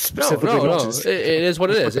 like No, specifically. no. It is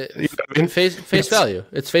what it is. Face value.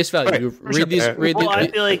 It's face value. Right. You read these. Well, I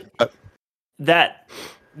feel like that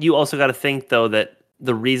you also got to think though that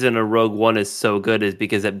the reason a Rogue One is so good is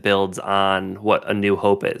because it builds on what A New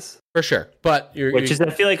Hope is. For sure, but Which is, I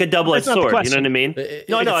feel like, a double-edged That's not the sword. You know question. what I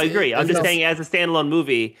mean? No, I agree. I'm just saying, as a standalone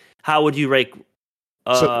movie, how would you rank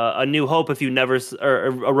A New Hope if you never, or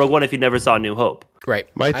a Rogue One if you never saw A New Hope? right.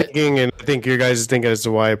 My thinking, and I think your guys' thinking as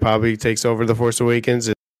to why it probably takes over The Force Awakens,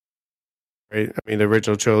 is, right? I mean, the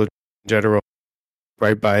original trilogy in general,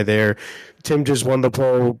 right by there. Tim just won the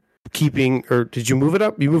poll. Keeping, or did you move it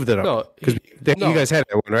up? You moved it up. No, because you guys had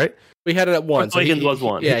that one, right? We had it at one. Force Awakens was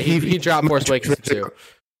one. Yeah, he dropped Force Awakens to 2.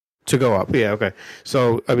 To go up. Yeah, okay.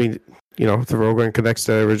 So, I mean, the Rogue One connects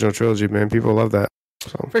to the original trilogy, man. People love that.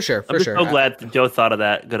 So. For sure. I'm so glad that Joe thought of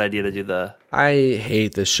that good idea to do the. I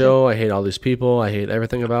hate this show. I hate all these people. I hate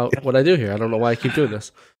everything about what I do here. I don't know why I keep doing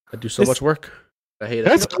this. I do so much work. I hate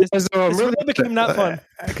it. This really became not fun.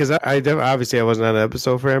 Because obviously I wasn't on an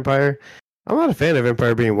episode for Empire. I'm not a fan of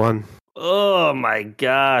Empire being one. Oh my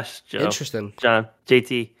gosh, Joe. Interesting. John,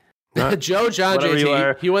 JT. Joe, John, Whatever you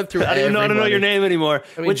are. JT. He went through. I don't know your name anymore.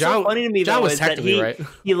 I mean, What's John, so funny to me John though was is that technically right.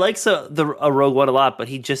 he likes a Rogue One a lot, but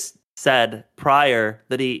he just said prior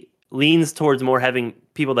that he leans towards more having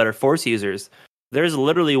people that are Force users. There's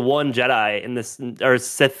literally one Jedi in this, or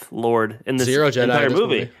Sith Lord in this Zero Jedi entire in this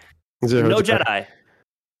movie. No Jedi.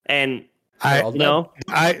 And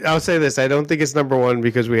I'll say this: I don't think it's number one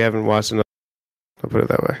because we haven't watched enough. I'll put it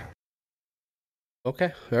that way.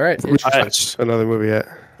 Okay. All right. We haven't watched another movie yet.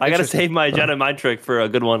 I gotta save my Jedi mind trick for a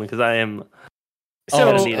good one because I am.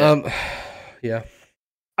 Yeah.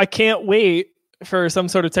 I can't wait for some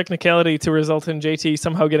sort of technicality to result in JT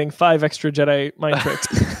somehow getting 5 extra Jedi mind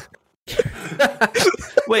tricks.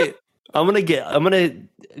 Wait, I'm gonna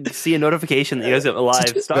see a notification that you guys are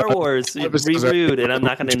live. Star Wars reviewed, and I'm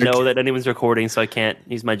not gonna know that anyone's recording, so I can't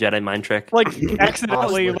use my Jedi mind trick. Like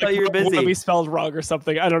accidentally, Awesome. You're busy. Will be spelled wrong or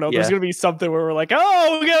something. I don't know. Yeah. There's gonna be something where we're like,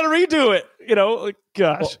 oh, we gotta redo it. Like,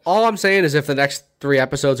 gosh. Well, all I'm saying is if the next 3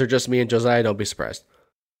 episodes are just me and Josiah, don't be surprised.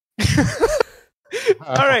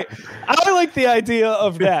 All right, I like the idea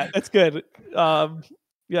of that. That's good.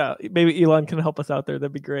 Yeah, maybe Elon can help us out there.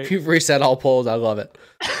 That'd be great. You've reset all polls. I love it.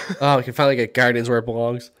 Oh, we can finally get Guardians where it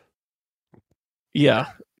belongs. Yeah.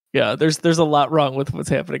 There's a lot wrong with what's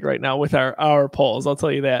happening right now with our polls. I'll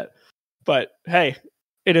tell you that. But hey,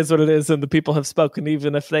 it is what it is, and the people have spoken,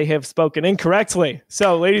 even if they have spoken incorrectly.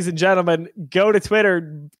 So, ladies and gentlemen, go to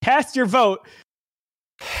Twitter, cast your vote.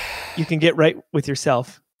 You can get right with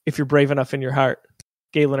yourself if you're brave enough in your heart.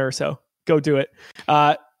 Galen Urso, go do it.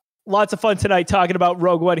 Lots of fun tonight talking about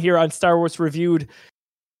Rogue One here on Star Wars Reviewed.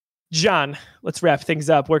 John, let's wrap things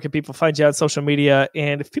up. Where can people find you on social media?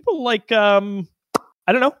 And if people like, I don't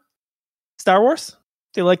know, Star Wars,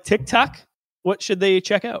 they like TikTok, what should they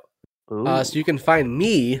check out? So you can find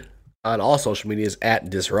me on all social medias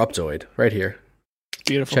at Disruptoid right here.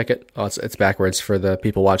 Beautiful. Check it. Oh, it's backwards for the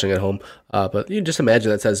people watching at home. But you can just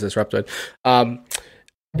imagine that says Disruptoid.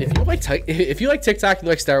 If you like TikTok and you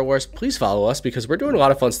like Star Wars, please follow us because we're doing a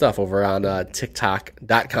lot of fun stuff over on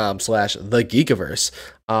TikTok.com/thegeekiverse.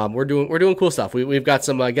 We're doing cool stuff. We've got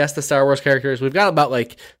some guest the Star Wars characters. We've got about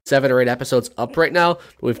like 7 or 8 episodes up right now.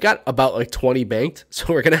 We've got about like 20 banked, so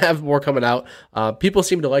we're gonna have more coming out. People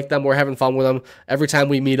seem to like them. We're having fun with them. Every time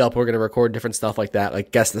we meet up, we're gonna record different stuff like that,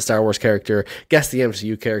 like guest the Star Wars character, guest the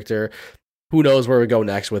MCU character. Who knows where we go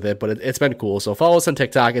next with it, but it's been cool. So follow us on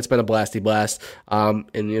TikTok. It's been a blasty blast.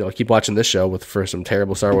 And keep watching this show for some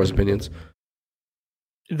terrible Star Wars opinions.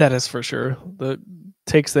 That is for sure. The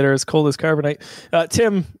takes that are as cold as carbonite.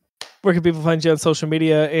 Tim, where can people find you on social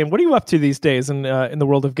media? And what are you up to these days in the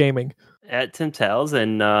world of gaming? At Tim Tales,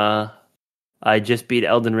 and I just beat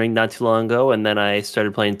Elden Ring not too long ago, and then I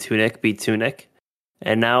started playing Tunic, beat Tunic,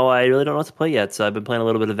 and now I really don't know what to play yet. So I've been playing a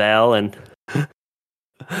little bit of Val and.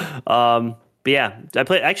 But yeah,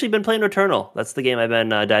 actually been playing Returnal. That's the game I've been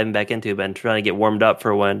diving back into. Been trying to get warmed up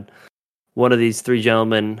for when one of these 3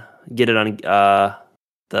 gentlemen get it on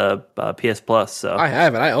the PS Plus. So I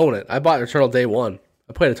haven't. I own it. I bought Returnal day 1.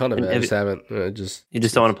 I played a ton of it. I just haven't. You just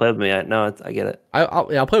don't want to play with me yet. No, I get it.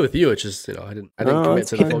 I'll play with you. It's just I didn't commit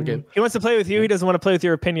to the full game. He wants to play with you. He doesn't want to play with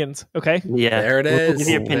your opinions. Okay. Yeah, there it is. Give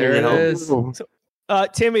your opinion there at it home. is. So,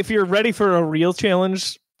 Tim, if you're ready for a real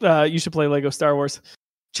challenge, you should play Lego Star Wars.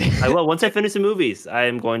 I will. Once I finish the movies, I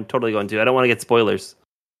am totally going to. I don't want to get spoilers.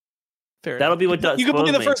 Fair That'll enough. be what does. You can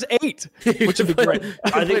play the first 8, which would be great.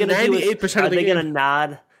 Are they going to do? 98% Are of the they going to game?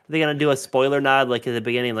 nod? Are they going to do a spoiler nod like at the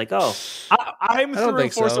beginning? Like, oh, I'm don't through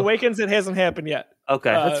think Force so. Awakens. It hasn't happened yet.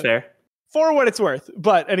 okay, that's fair. For what it's worth.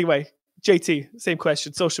 But anyway, JT, same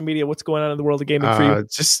question. Social media, what's going on in the world of gaming for you?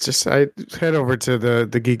 Just I head over to the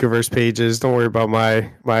Geekiverse pages. Don't worry about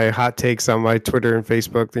my hot takes on my Twitter and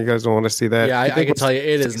Facebook. You guys don't want to see that. Yeah, I can tell you,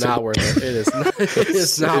 it is not worth it. It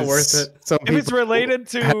is not worth it. If it's related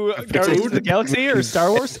to Guardians of the Galaxy or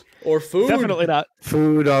Star Wars or food, definitely not.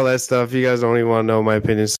 Food, all that stuff. You guys don't even want to know my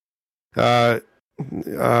opinions. Head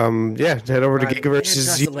over to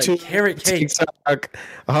Geekiverse's YouTube. Carrot cake. TikTok.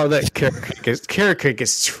 Oh, that carrot cake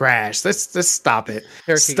is trash. Let's stop it.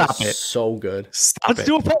 Stop it. So good. Stop Let's it.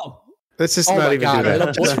 do a poll. Let's just not even do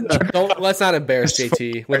that. Let's not embarrass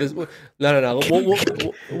JT. No.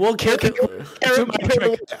 We'll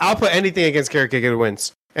I'll put anything against carrot cake and it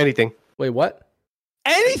wins. Anything. Wait, what?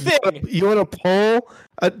 Anything. You want to poll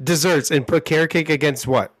desserts and put carrot cake against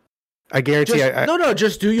what? I guarantee.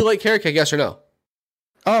 Just do you like carrot cake? Yes or no?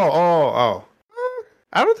 Oh.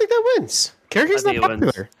 I don't think that wins. Carrot cake's not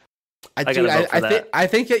popular. I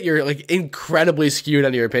think that you're like incredibly skewed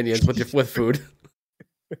on your opinions with food.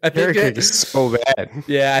 I think carrot cake is so bad.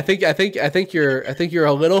 Yeah, I think you're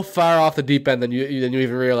a little far off the deep end than you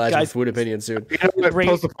even realize with food opinions, dude. You know what?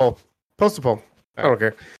 Post a poll. I don't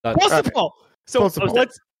care. Post a poll. So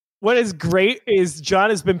what is great is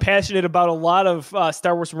John has been passionate about a lot of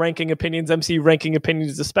Star Wars ranking opinions, MCU ranking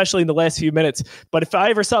opinions, especially in the last few minutes. But if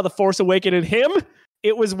I ever saw The Force Awakens in him,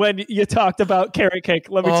 it was when you talked about carrot cake.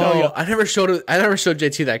 Let me tell you. I never showed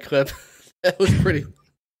JT that clip. That was pretty.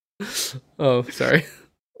 Oh, sorry.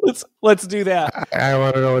 Let's do that. I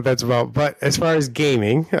want to know what that's about. But as far as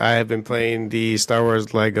gaming, I have been playing the Star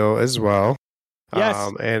Wars Lego as well.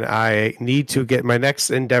 Yes. And I need to get my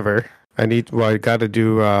next endeavor. I got to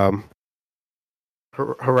do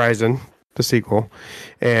Horizon, the sequel,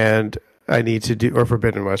 and I need to do, or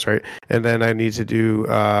Forbidden West, right? And then I need to do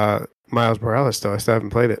Miles Morales, though. I still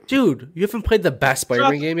haven't played it. Dude, you haven't played the best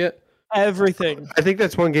Spider-Man game yet? Everything. I think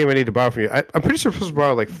that's one game I need to borrow from you. I'm pretty sure I'm supposed to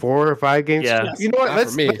borrow like 4 or 5 games. Yeah. You know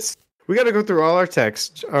what? We got to go through all our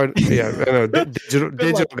texts. I know, digital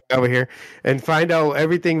guy over here, and find out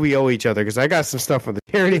everything we owe each other. Because I got some stuff on the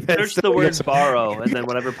charity. Search the word borrow, and then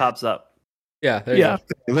whatever pops up. Yeah. There you go.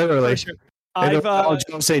 Literally. Sure.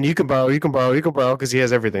 I'm saying you can borrow because he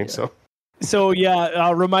has everything. Yeah. So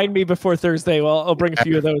remind me before Thursday. Well, I'll bring a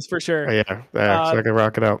few of those for sure. So I can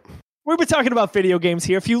rock it out. We've been talking about video games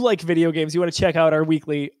here. If you like video games, you want to check out our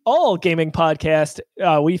weekly all gaming podcast.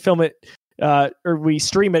 We film it. Or we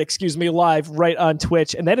stream it, live right on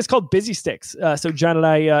Twitch, and that is called Busy Sticks. So John and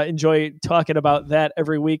I enjoy talking about that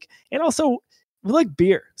every week, and also we like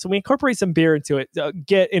beer, so we incorporate some beer into it.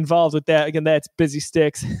 Get involved with that. Again, that's Busy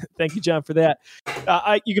Sticks. Thank you, John, for that.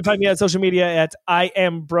 You can find me on social media at I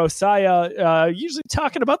am Brosaya. Usually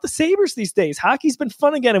talking about the Sabres these days. Hockey's been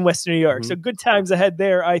fun again in Western New York, so good times ahead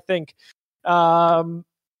there, I think.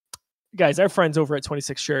 Guys, our friends over at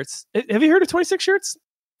 26 Shirts. Have you heard of 26 Shirts?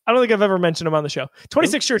 I don't think I've ever mentioned them on the show.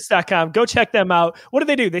 26shirts.com. Go check them out. What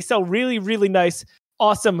do? They sell really, really nice,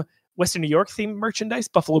 awesome Western New York themed merchandise,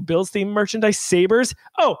 Buffalo Bills themed merchandise, Sabres.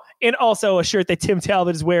 Oh, and also a shirt that Tim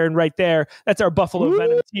Talbot is wearing right there. That's our Buffalo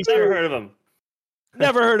Venom t-shirt. Never heard of them.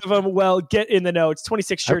 Never heard of them. Well, get in the know. It's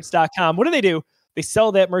 26shirts.com. What do? They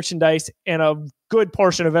sell that merchandise, and a good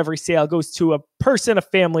portion of every sale goes to a person, a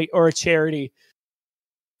family, or a charity.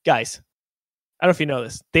 Guys, I don't know if you know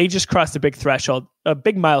this. They just crossed a big threshold, a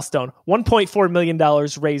big milestone. $1.4 million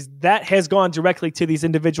raised. That has gone directly to these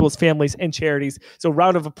individuals, families, and charities. So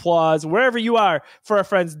round of applause, wherever you are, for our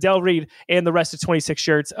friends Del Reed and the rest of 26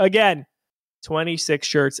 Shirts. Again,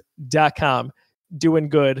 26shirts.com. Doing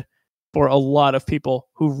good for a lot of people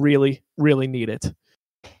who really, really need it.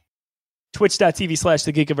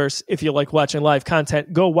 Twitch.tv/The Geekiverse. If you like watching live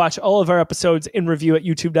content, go watch all of our episodes in review at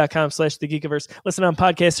youtube.com/The Geekiverse. Listen on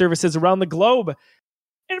podcast services around the globe.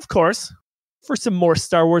 And of course, for some more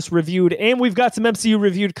Star Wars reviewed, and we've got some MCU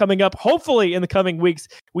reviewed coming up, hopefully in the coming weeks.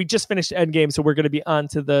 We just finished Endgame, so we're going to be on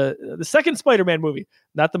to the second Spider-Man movie,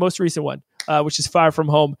 not the most recent one, which is Far From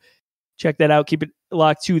Home. Check that out. Keep it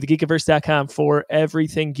locked to thegeekiverse.com for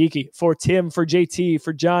everything geeky. For Tim, for JT,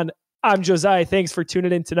 for John, I'm Josiah. Thanks for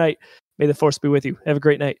tuning in tonight. May the Force be with you. Have a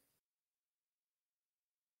great night.